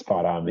commitment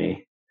spot on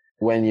me?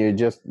 When you're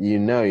just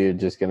going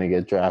to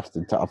get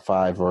drafted top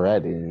 5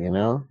 already,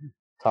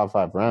 top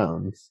 5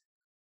 rounds,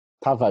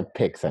 top 5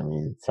 picks. I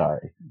mean,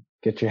 sorry.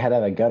 Get your head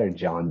out of the gutter,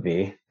 John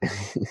B.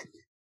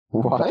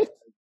 What?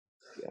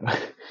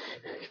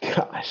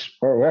 Gosh,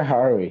 where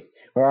are we?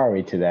 Where are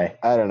we today?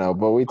 I don't know,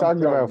 but we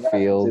talked about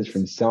Fields.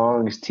 From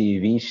songs,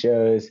 TV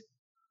shows,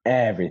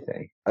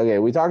 everything. Okay,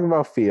 we talked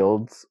about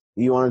Fields.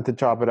 You wanted to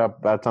chop it up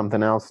about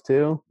something else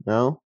too?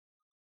 No?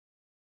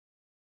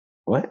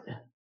 What?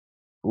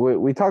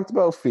 We talked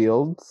about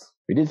Fields.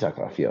 We did talk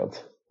about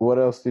Fields. What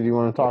else did you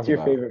want to talk about? What's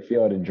your favorite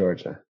field in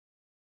Georgia?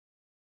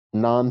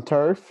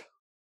 Non-turf?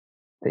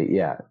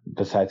 Yeah,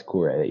 besides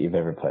Coolray that you've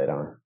ever played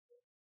on.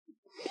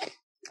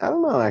 I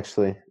don't know,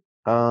 actually.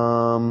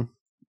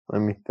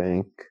 Let me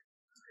think.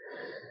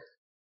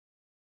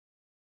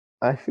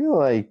 I feel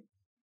like,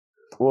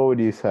 what would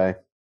you say?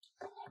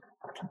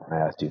 I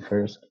asked you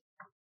first.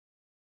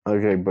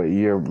 Okay, but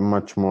you're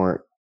much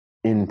more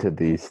into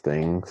these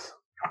things.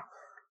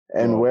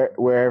 And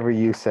wherever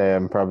you say,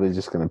 I'm probably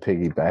just going to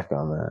piggyback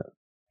on that.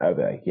 I'd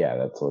be like, yeah,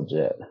 that's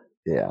legit.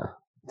 Yeah,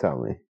 tell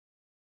me.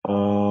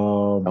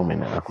 Tell me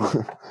now.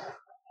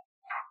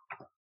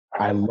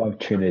 I love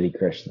Trinity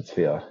Christian's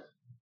field.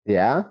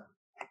 Yeah?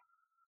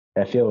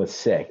 That field was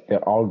sick. They're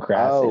all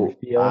grass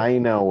infield. I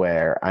know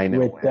where.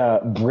 With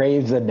the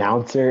Braves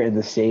announcer in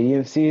the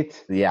stadium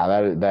seats. Yeah,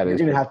 that is.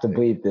 You're gonna have to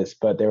bleep this,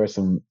 but there were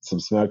some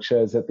smoke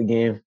shows at the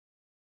game.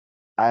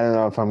 I don't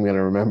know if I'm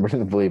gonna remember to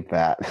bleep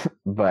that,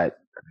 but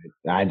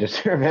I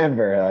just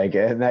remember, like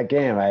in that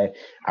game, I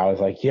was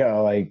like,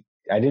 yo, like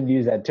I didn't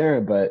use that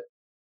term, but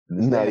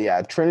no,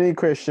 yeah, Trinity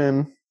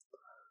Christian.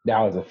 That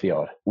was a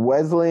field.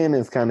 Wesleyan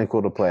is kind of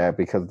cool to play at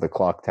because of the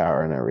clock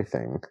tower and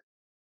everything.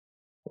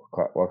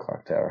 What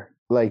clock tower?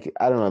 Like,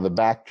 I don't know, the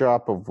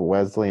backdrop of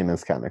Wesleyan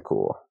is kind of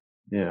cool.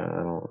 Yeah,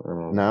 I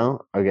don't.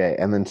 No? Okay,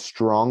 and then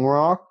Strong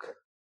Rock.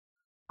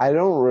 I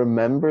don't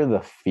remember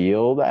the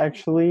field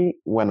actually.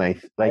 When I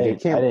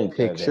can't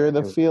picture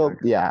the field.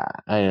 Yeah,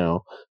 I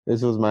know.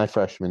 This was my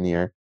freshman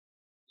year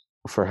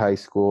for high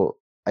school.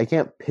 I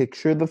can't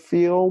picture the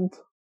field,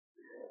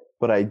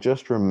 but I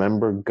just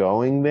remember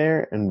going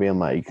there and being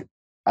like,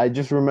 I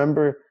just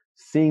remember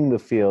seeing the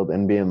field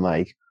and being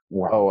like,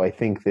 wow, oh, I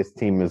think this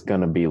team is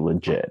going to be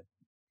legit.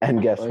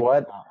 And guess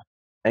what?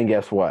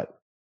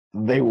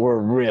 They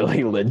were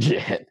really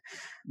legit.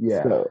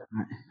 Yeah, so,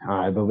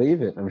 I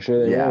believe it. I'm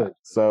sure they would.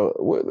 So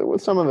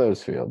with some of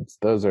those fields,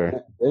 there's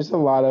a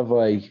lot of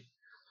like,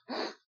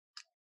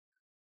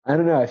 I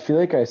don't know. I feel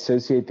like I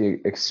associate the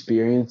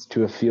experience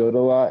to a field a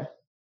lot.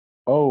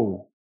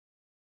 Oh,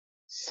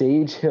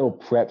 Sage Hill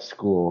Prep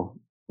School,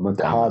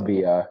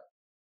 Maccabi,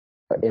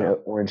 in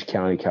Orange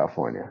County,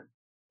 California.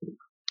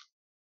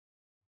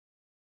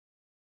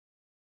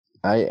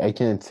 I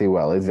can't see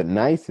well. Is it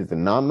nice? Is it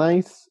not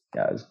nice?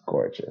 Yeah, it's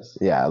gorgeous.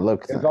 Yeah, it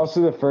looks It's nice.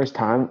 also the first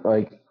time,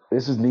 like,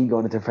 this was me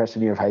going into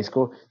freshman year of high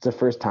school. It's the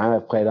first time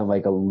I've played on,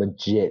 like, a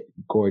legit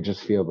gorgeous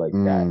field like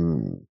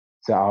that.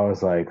 So I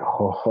was like,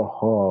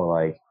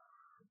 like,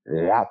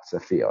 that's a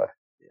field.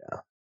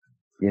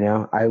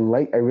 Yeah. I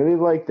really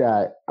like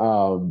that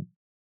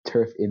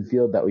turf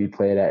infield that we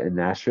played at in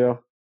Nashville.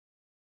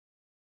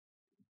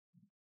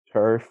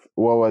 Turf?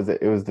 What was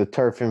it? It was the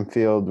turf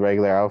infield,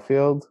 regular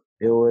outfield?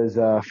 It was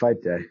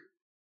fight day.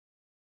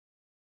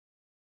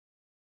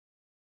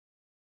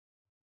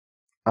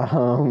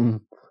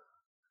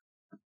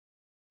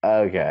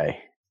 Okay,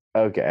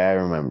 I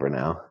remember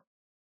now.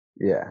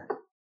 Yeah.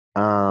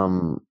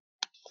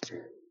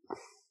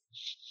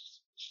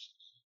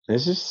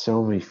 There's just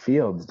so many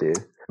fields,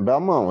 dude.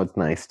 Belmont was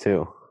nice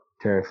too.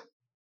 Turf.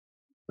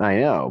 I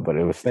know, but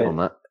it was still But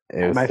not.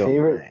 It was my still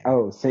favorite. nice.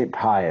 Oh, St.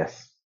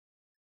 Pius.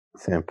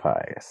 St.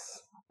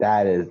 Pius.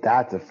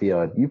 That's a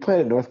field. You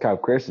played at North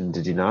Cobb Christian,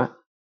 did you not?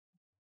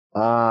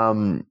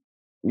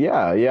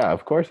 Yeah.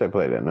 Of course, I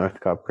played at North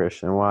Cobb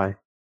Christian. Why?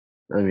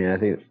 I mean, I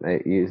think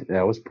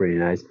that was pretty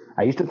nice.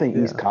 I used to think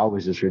Yeah. East Cobb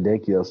was just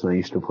ridiculous when I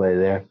used to play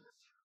there.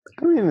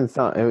 I mean, it's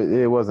not.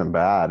 It wasn't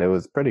bad. It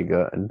was pretty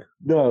good.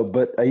 No,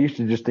 but I used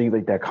to just think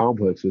like that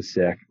complex was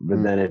sick,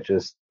 but then it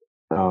just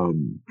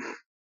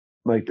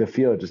like the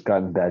field just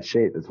got in bad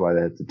shape. That's why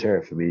that's the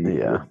turf. I mean,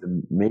 Yeah.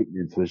 the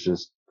maintenance was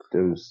just it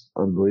was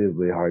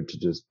unbelievably hard to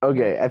just.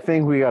 Okay, I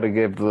think we got to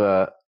give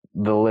the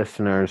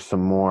listeners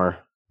some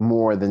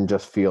more than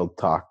just field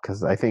talk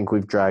because I think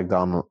we've dragged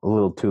on a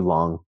little too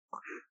long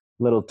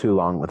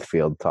with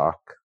field talk.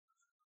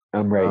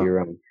 I'm right, you're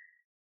wrong.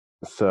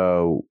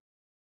 So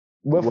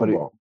Wiffle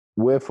ball.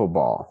 Wiffle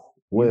ball.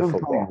 You've been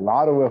playing a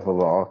lot of wiffle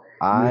ball.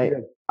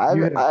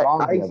 You hit a bomb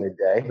the other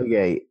day.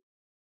 Okay,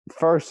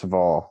 first of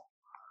all,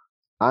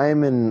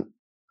 I'm in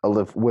a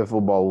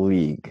wiffle ball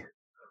league,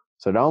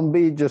 so don't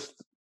be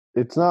just.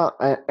 It's not,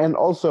 and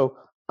also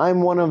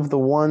I'm one of the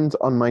ones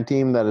on my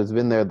team that has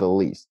been there the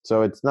least.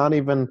 So it's not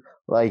even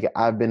like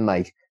I've been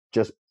like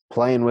just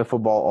playing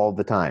wiffle ball all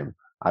the time.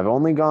 I've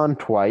only gone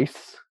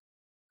twice.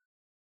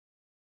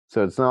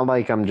 So it's not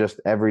like I'm just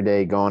every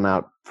day going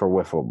out for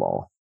wiffle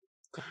ball.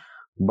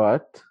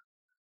 But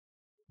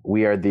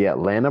we are the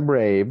Atlanta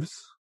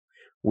Braves.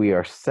 We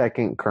are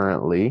second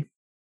currently.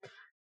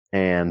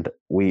 And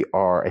we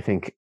are, I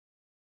think,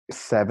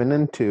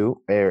 7-2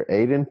 or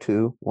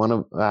 8-2. One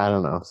of, I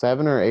don't know,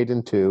 7 or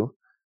 8-2.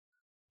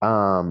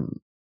 And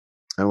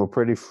we're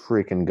pretty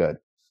freaking good.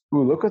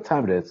 Ooh, look what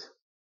time it is.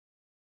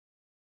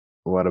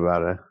 What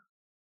about it?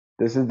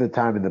 This is the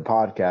time in the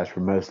podcast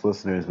where most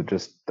listeners would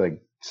just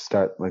like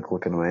start like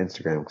looking at my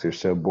Instagram because they're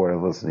so bored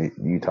of listening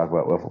to you talk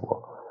about wiffle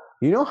ball.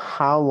 You know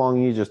how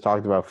long you just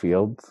talked about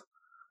fields?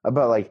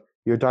 About like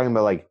you're talking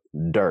about like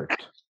dirt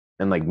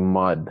and like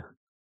mud.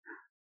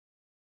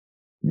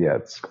 Yeah,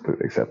 it's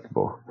completely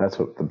acceptable. That's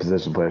what the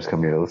position players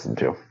come here to listen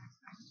to.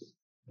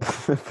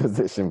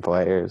 Position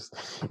players.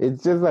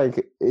 It's just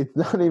like it's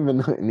not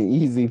even an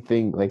easy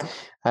thing. Like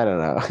I don't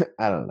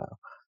know.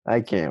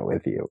 I can't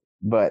with you.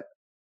 But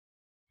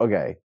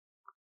okay,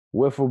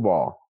 wiffle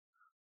ball.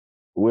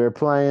 We're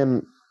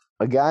playing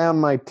a guy on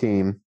my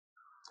team.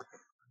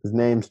 His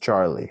name's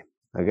Charlie.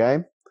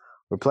 Okay,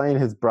 we're playing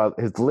his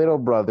little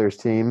brother's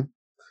team,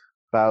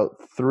 about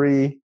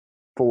 3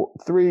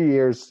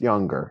 years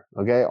younger.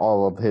 Okay,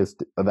 all of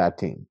that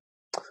team.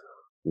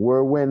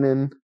 We're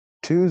winning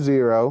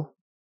 2-0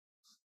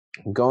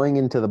 going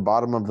into the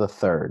bottom of the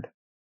third.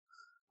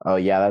 Oh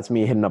yeah, that's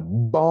me hitting a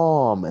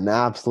bomb, an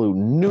absolute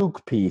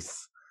nuke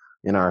piece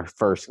in our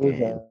first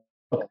game.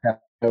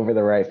 Over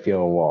the right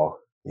field wall.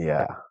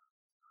 Yeah.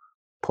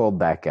 Pulled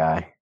that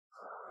guy.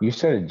 You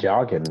started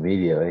jogging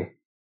immediately.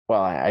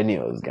 Well, I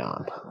knew it was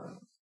gone.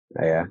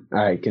 Yeah. All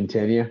right,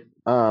 continue.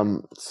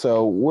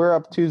 So we're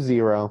up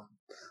 2-0.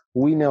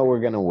 We know we're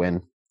gonna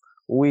win.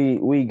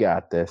 We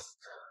got this.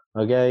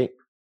 Okay.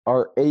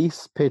 Our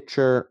ace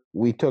pitcher,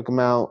 we took him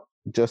out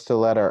just to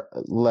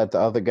let the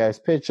other guys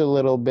pitch a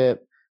little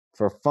bit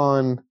for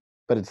fun,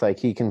 but it's like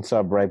he can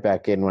sub right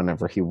back in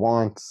whenever he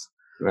wants.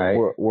 Right.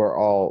 We're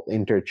all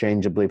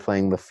interchangeably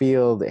playing the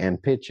field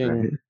and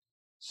pitching. Right.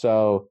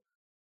 So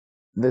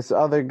this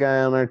other guy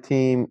on our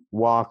team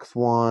walks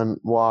 1,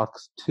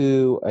 walks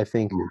 2. I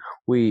think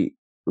we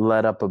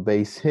let up a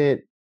base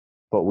hit,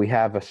 but we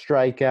have a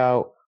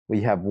strikeout.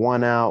 We have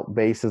 1 out,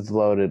 bases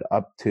loaded,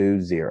 up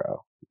 2-0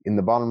 in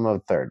the bottom of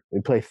the third.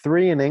 We play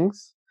 3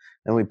 innings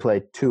and we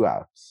play 2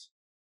 outs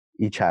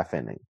each half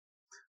inning.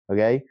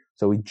 Okay?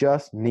 So we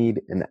just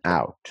need an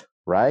out,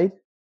 right?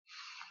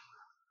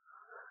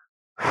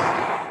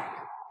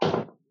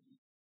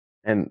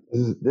 And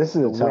this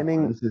is a tough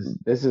winning.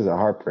 This is a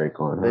heartbreak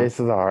one. Huh? This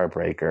is a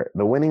heartbreaker.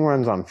 The winning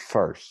run's on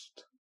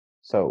first.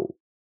 So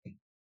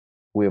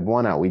we have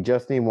 1 out. We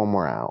just need 1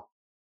 more out.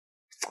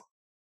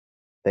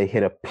 They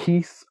hit a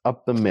piece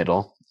up the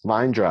middle,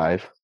 line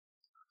drive.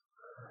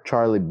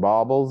 Charlie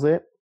bobbles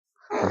it,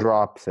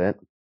 drops it.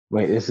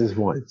 Wait, this is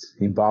once.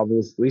 He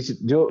bobbles. We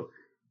should do it.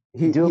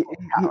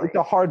 It's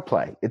a hard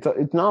play.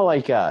 It's not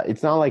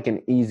like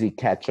an easy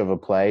catch of a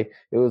play.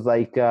 It was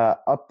like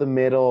up the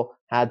middle,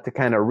 had to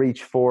kind of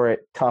reach for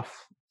it,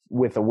 tough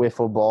with a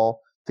wiffle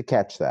ball to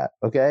catch that.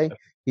 Okay,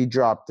 he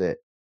dropped it,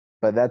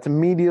 but that's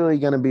immediately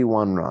going to be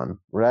 1 run,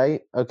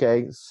 right?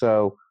 Okay,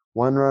 so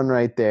 1 run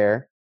right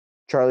there.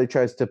 Charlie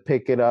tries to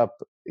pick it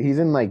up. He's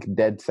in like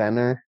dead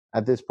center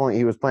at this point.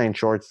 He was playing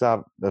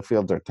shortstop. The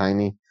fields are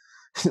tiny,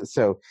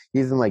 so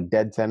he's in like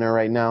dead center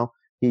right now.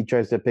 He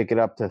tries to pick it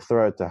up to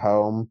throw it to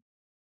home.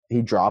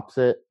 He drops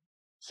it.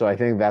 So I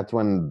think that's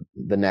when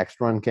the next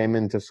run came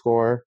in to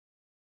score.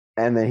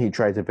 And then he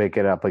tried to pick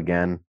it up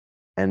again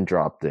and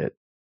dropped it.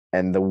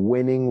 And the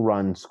winning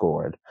run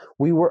scored.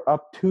 We were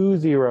up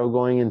 2-0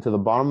 going into the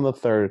bottom of the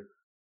third,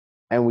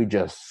 and we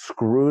just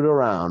screwed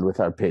around with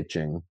our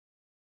pitching.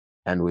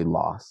 and we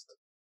lost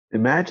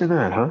Imagine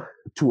that, huh?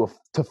 to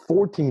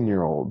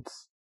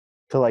 14-year-olds,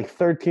 to like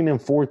 13 and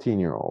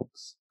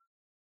 14-year-olds.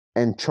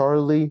 And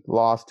Charlie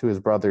lost to his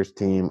brother's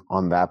team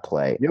on that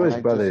play. You know his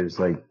brother's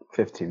like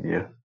 15,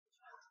 yeah.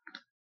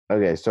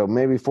 Okay, so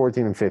maybe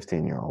 14 and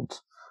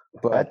 15-year-olds.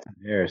 But that's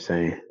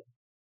embarrassing.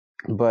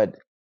 But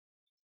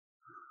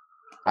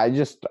I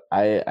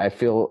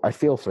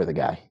feel for the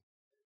guy.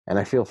 And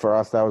I feel for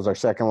us, that was our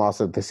second loss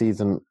of the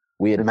season.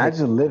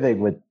 Imagine living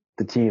with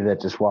the team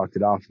that just walked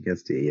it off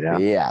against you, you know?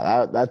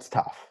 Yeah, that's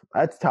tough.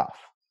 That's tough.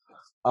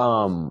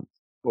 Well,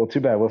 too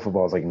bad wiffle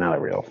ball is like not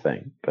a real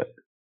thing, but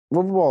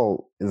wiffle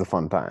ball is a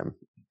fun time,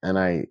 and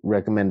I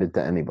recommend it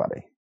to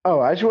anybody. Oh,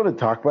 I just want to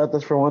talk about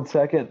this for 1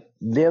 second.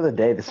 The other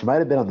day, this might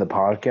have been on the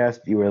podcast.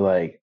 You were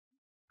like,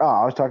 "Oh,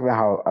 I was talking about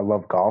how I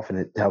love golf and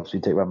it helps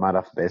me take my mind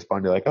off of baseball."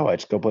 And you're like, "Oh, I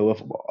just go play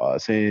wiffle ball."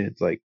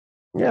 It's like,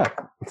 yeah,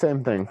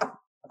 same thing.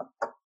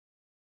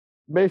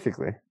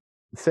 Basically,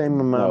 same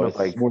amount of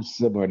like more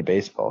similar to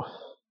baseball.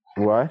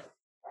 What?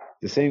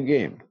 The same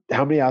game.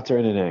 How many outs are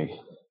in an egg?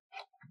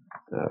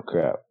 Oh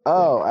crap!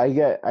 Oh, I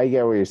get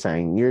what you're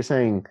saying. You're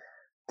saying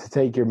to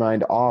take your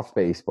mind off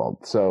baseball.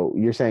 So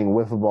you're saying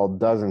wiffle ball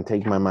doesn't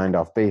take my mind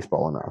off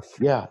baseball enough.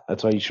 Yeah,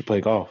 that's why you should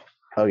play golf.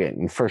 Okay,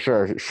 for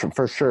sure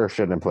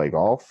shouldn't play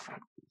golf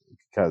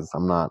because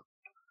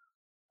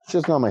it's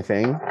just not my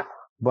thing.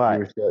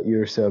 But you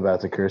were so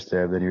about to curse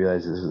there, then you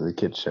realized this was a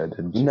kid show,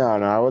 didn't you? No,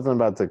 I wasn't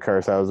about to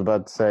curse. I was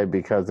about to say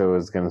because it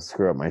was going to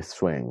screw up my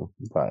swing,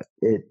 but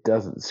it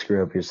doesn't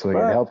screw up your swing.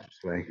 It helps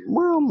your swing.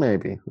 Well,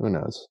 maybe. Who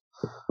knows?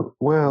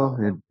 Well,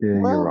 you're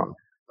wrong.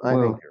 I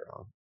think you're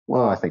wrong.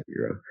 Well, I think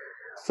you're wrong.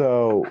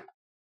 So,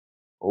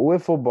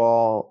 wiffle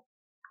ball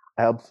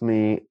helps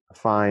me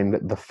find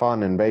the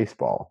fun in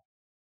baseball.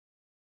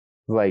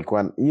 Like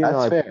when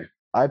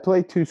I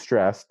play too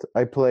stressed.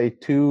 I play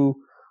too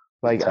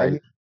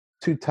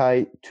too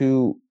tight.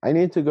 I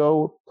need to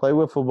go play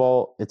wiffle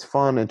ball. It's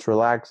fun. It's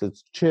relaxed.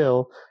 It's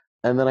chill.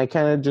 And then I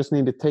kind of just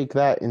need to take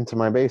that into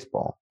my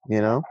baseball.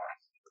 You know.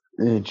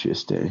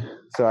 Interesting.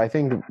 So I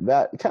think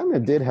that kind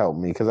of did help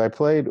me because I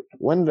played.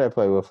 When did I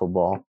play wiffle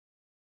ball?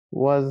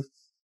 Was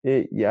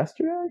it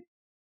yesterday?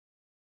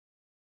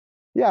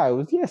 Yeah, it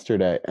was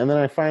yesterday. And then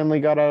I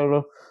finally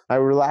I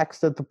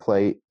relaxed at the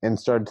plate and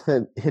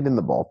started hitting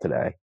the ball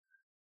today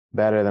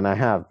better than I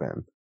have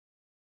been.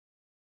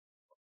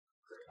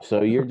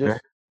 So you're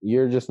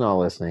just not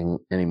listening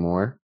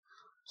anymore.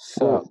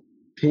 So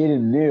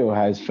Peyton New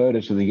has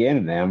photos of the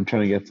game today. I'm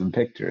trying to get some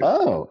pictures.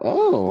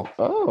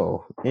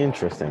 Oh,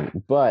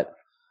 interesting. But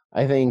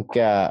I think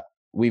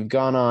we've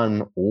gone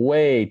on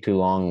way too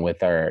long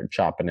with our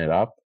chopping it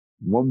up.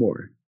 One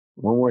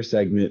more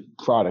segment,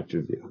 product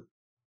review.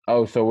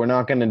 Oh, so we're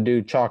not going to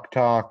do chalk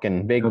talk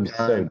and big time?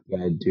 I'm so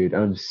dead, dude.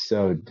 I'm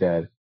so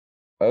dead.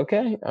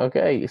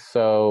 Okay.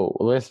 So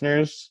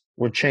listeners,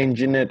 we're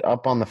changing it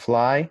up on the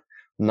fly.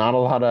 Not a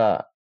lot. I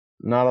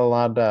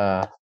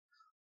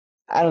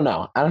don't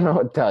know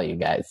what to tell you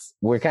guys.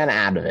 We're kind of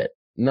out of it.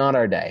 Not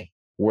our day.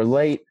 We're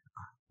late.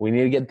 We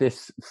need to get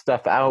this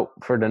stuff out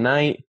for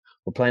tonight.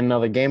 We're playing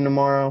another game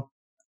tomorrow.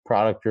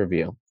 Product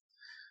review.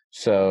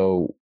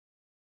 So,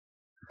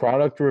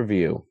 product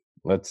review.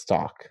 Let's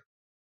talk.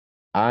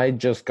 I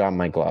just got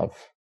my glove.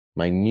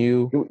 My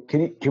new.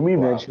 Can we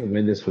mention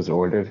when this was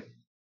ordered?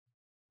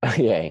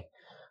 Okay.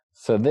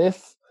 So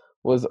this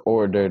was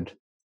ordered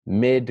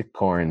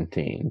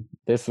mid-quarantine.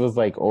 This was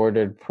like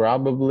ordered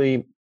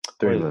probably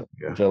 3 months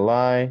ago.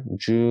 July,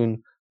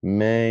 June,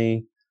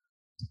 May,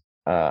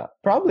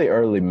 probably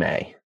early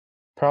May.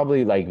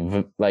 Probably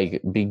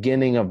like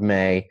beginning of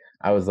May.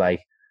 I was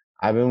like,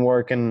 I've been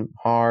working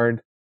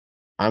hard.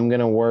 I'm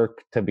going to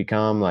work to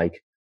become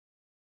like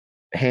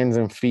hands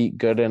and feet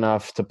good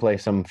enough to play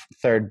some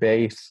third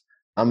base.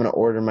 I'm going to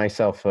order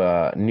myself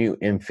a new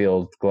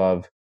infield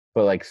glove,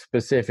 but like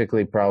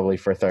specifically probably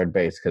for third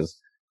base because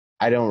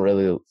I don't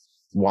really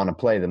want to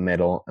play the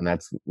middle, and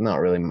that's not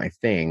really my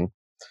thing.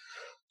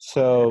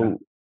 So,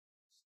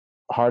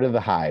 Heart of the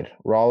Hide,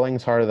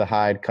 Rawlings Heart of the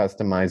Hide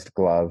customized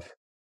glove.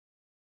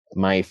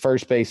 My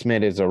first base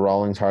mitt is a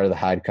Rawlings Heart of the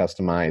Hide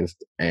customized,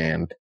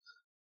 and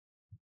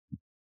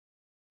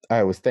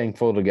I was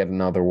thankful to get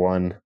another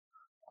one.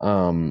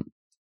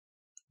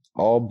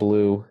 All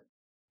blue,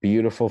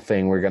 beautiful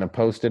thing. We're gonna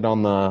post it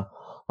on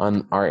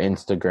our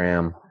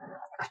Instagram,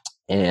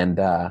 and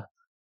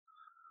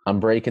I'm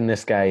breaking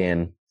this guy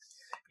in.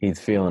 He's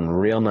feeling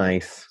real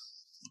nice.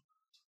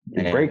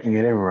 You're breaking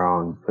it in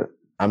wrong, but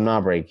I'm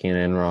not breaking it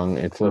in wrong.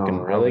 It's looking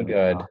really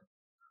good.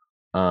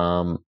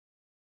 And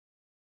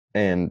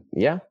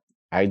yeah,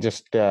 I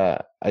just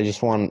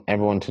want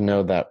everyone to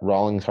know that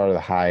Rawlings Heart of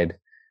the Hide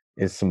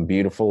is some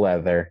beautiful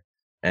leather,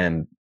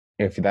 and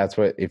if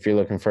you're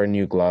looking for a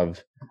new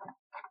glove,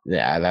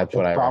 yeah, that's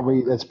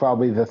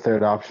probably the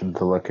third option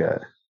to look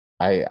at.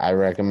 I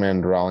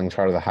recommend Rawlings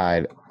Heart of the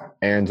Hide.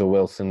 Aaron's a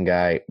Wilson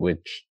guy,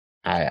 which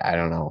I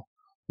don't know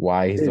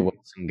why he's a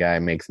Wilson guy.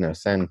 Makes no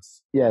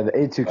sense. Yeah, the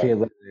A2K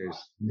leather,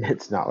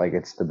 it's not like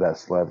it's the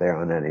best leather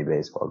on any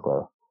baseball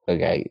glove.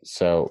 Okay,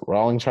 so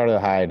Rawlings Heart of the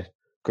Hide,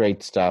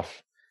 great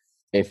stuff.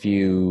 If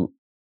you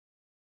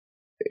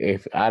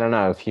if I don't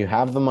know if you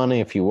have the money,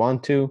 if you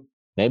want to,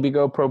 maybe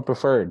go Pro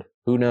Preferred.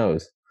 Who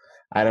knows?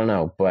 I don't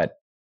know, but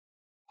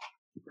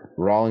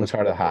Rawlings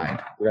Heart of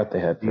Hide, We got the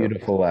head.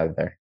 beautiful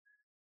leather.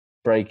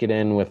 Break it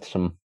in with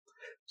some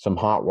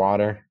hot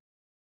water.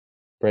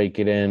 Break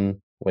it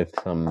in with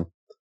some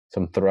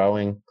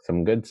throwing,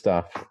 some good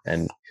stuff,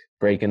 and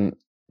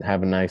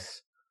have a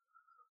nice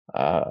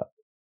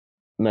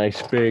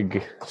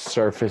big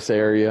surface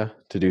area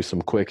to do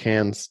some quick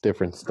hands,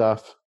 different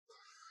stuff.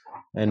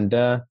 And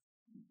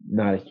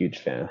Not a huge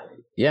fan.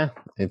 yeah,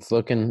 it's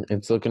looking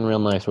real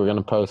nice. We're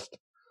gonna post.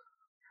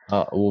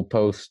 We'll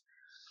post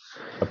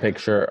a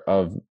picture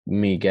of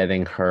me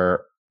getting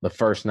her the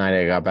first night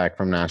I got back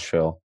from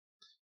Nashville.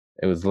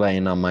 It was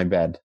laying on my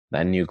bed,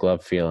 that new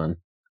glove feeling,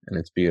 and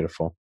it's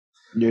beautiful.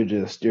 You're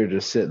just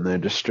sitting there,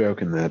 just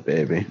stroking that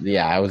baby.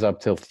 Yeah, I was up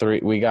till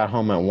 3. We got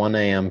home at 1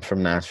 a.m.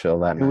 from Nashville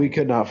that night. And we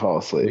could not fall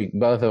asleep.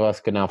 Both of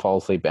us could not fall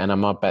asleep, and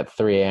I'm up at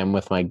 3 a.m.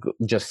 with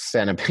just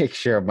sent a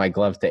picture of my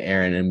gloves to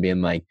Aaron and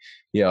being like,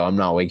 "Yo, I'm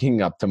not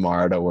waking up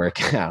tomorrow to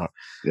work out."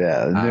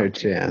 Yeah, no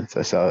chance.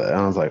 I saw that.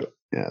 I was like,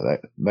 yeah,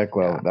 that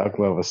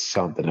glove was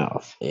something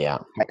else. Yeah,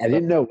 I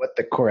didn't know what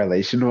the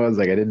correlation was.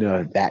 Like, I didn't know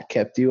if that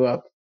kept you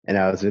up. And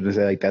I was going to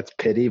say, like, that's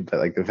pity, but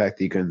like the fact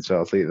that you couldn't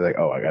fall asleep, like,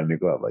 oh, I got a new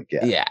glove. Like,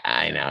 yeah. Yeah,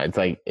 I know. It's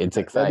like, it's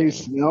exciting.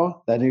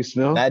 That new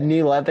smell? That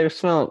new leather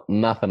smell,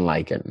 nothing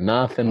like it.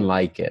 Nothing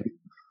like it.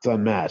 It's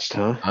unmatched,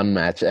 huh?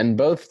 Unmatched. And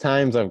both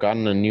times I've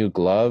gotten a new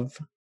glove,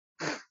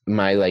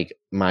 my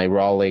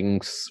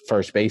Rawlings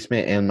first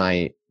baseman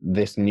and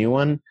this new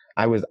one,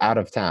 I was out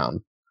of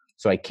town.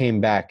 So I came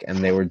back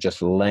and they were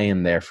just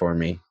laying there for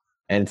me.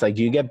 And it's like,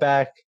 you get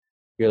back,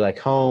 you're like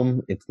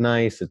home, it's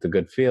nice, it's a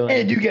good feeling.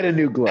 And you get a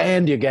new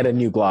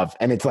glove.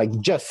 And it's like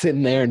just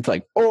sitting there and it's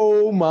like,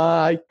 oh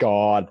my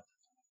God.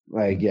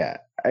 Like, yeah.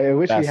 I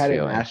wish Best we had it in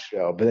feeling.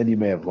 Nashville, but then you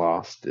may have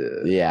lost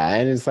it. Yeah,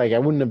 and it's like I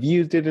wouldn't have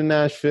used it in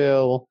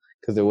Nashville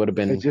because it would have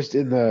been It's just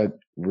in the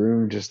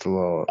room, just a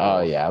little.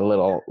 Oh yeah, a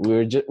little.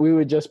 We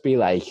would just be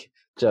like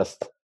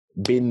just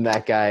beating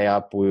that guy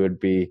up. We would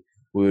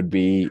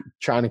be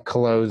trying to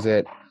close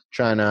it,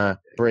 trying to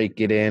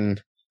break it in.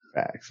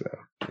 Facts,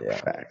 though. Yeah.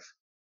 Facts.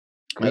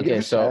 Can we Okay, give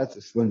a so shout out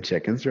to Slim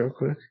Chickens real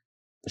quick.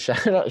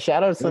 shout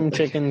out Slim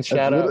Chickens.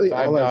 Shout out literally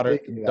Five all I was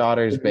thinking about.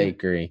 Daughters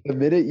Bakery. The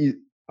minute you,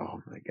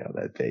 oh my God,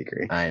 that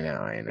bakery. I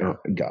know.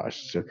 Oh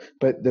gosh,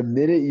 but the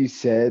minute you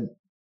said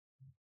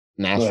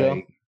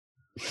Nashville.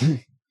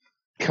 like,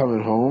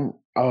 coming home,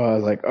 I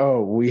was like,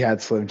 oh, we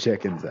had Slim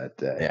Chickens that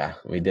day. Yeah,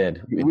 we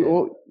did.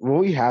 Will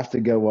we have to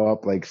go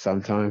up like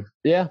sometime?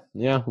 Yeah,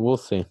 we'll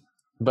see.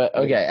 But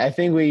okay, I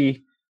think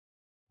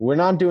we're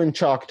not doing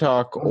chalk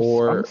talk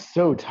or I'm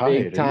so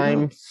tired. big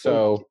time,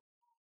 so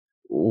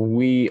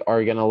we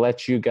are gonna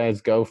let you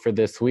guys go for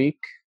this week.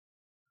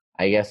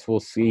 I guess we'll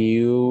see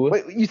you.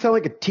 Wait, you sound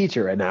like a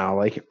teacher right now.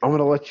 Like, I'm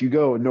gonna let you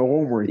go. No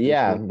homework.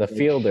 Yeah, Like, the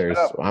fielders.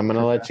 I'm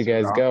gonna let you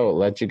guys go.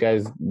 Let you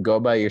guys go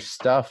about your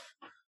stuff.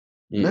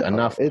 No,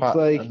 enough.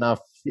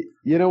 Enough.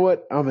 You know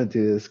what? I'm gonna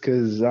do this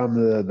because I'm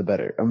the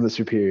better. I'm the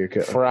superior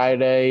coach.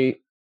 Friday,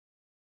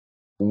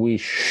 we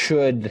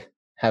should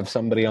have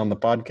somebody on the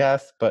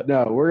podcast, but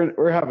no,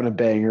 we're having a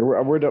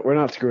banger. We're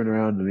not screwing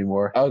around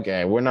anymore.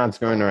 Okay, we're not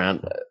screwing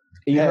around.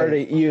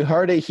 You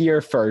heard it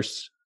here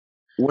first.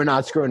 We're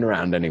not screwing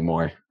around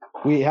anymore.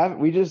 We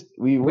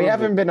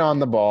haven't been on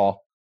the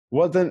ball.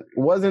 Wasn't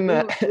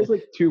that? It was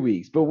like 2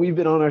 weeks, but we've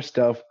been on our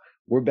stuff.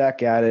 We're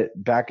back at it,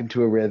 back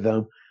into a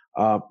rhythm.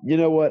 You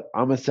know what?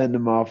 I'm gonna send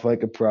them off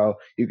like a pro.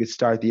 You could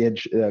start the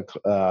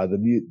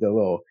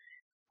little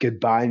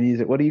goodbye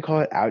music. What do you call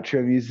it?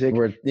 Outro music.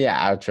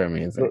 Outro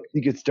music.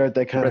 You could start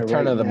that kind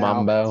Return of the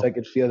Mambo. So I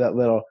could feel that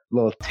little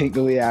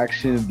tingly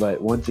action. But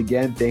once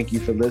again, thank you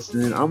for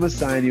listening. I'm gonna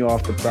sign you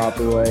off the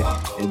proper way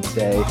and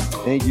say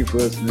thank you for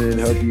listening.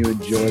 Hope you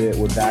enjoyed it.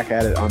 We're back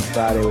at it on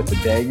Friday with the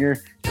banger,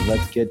 and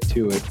let's get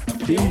to it.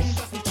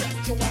 Peace.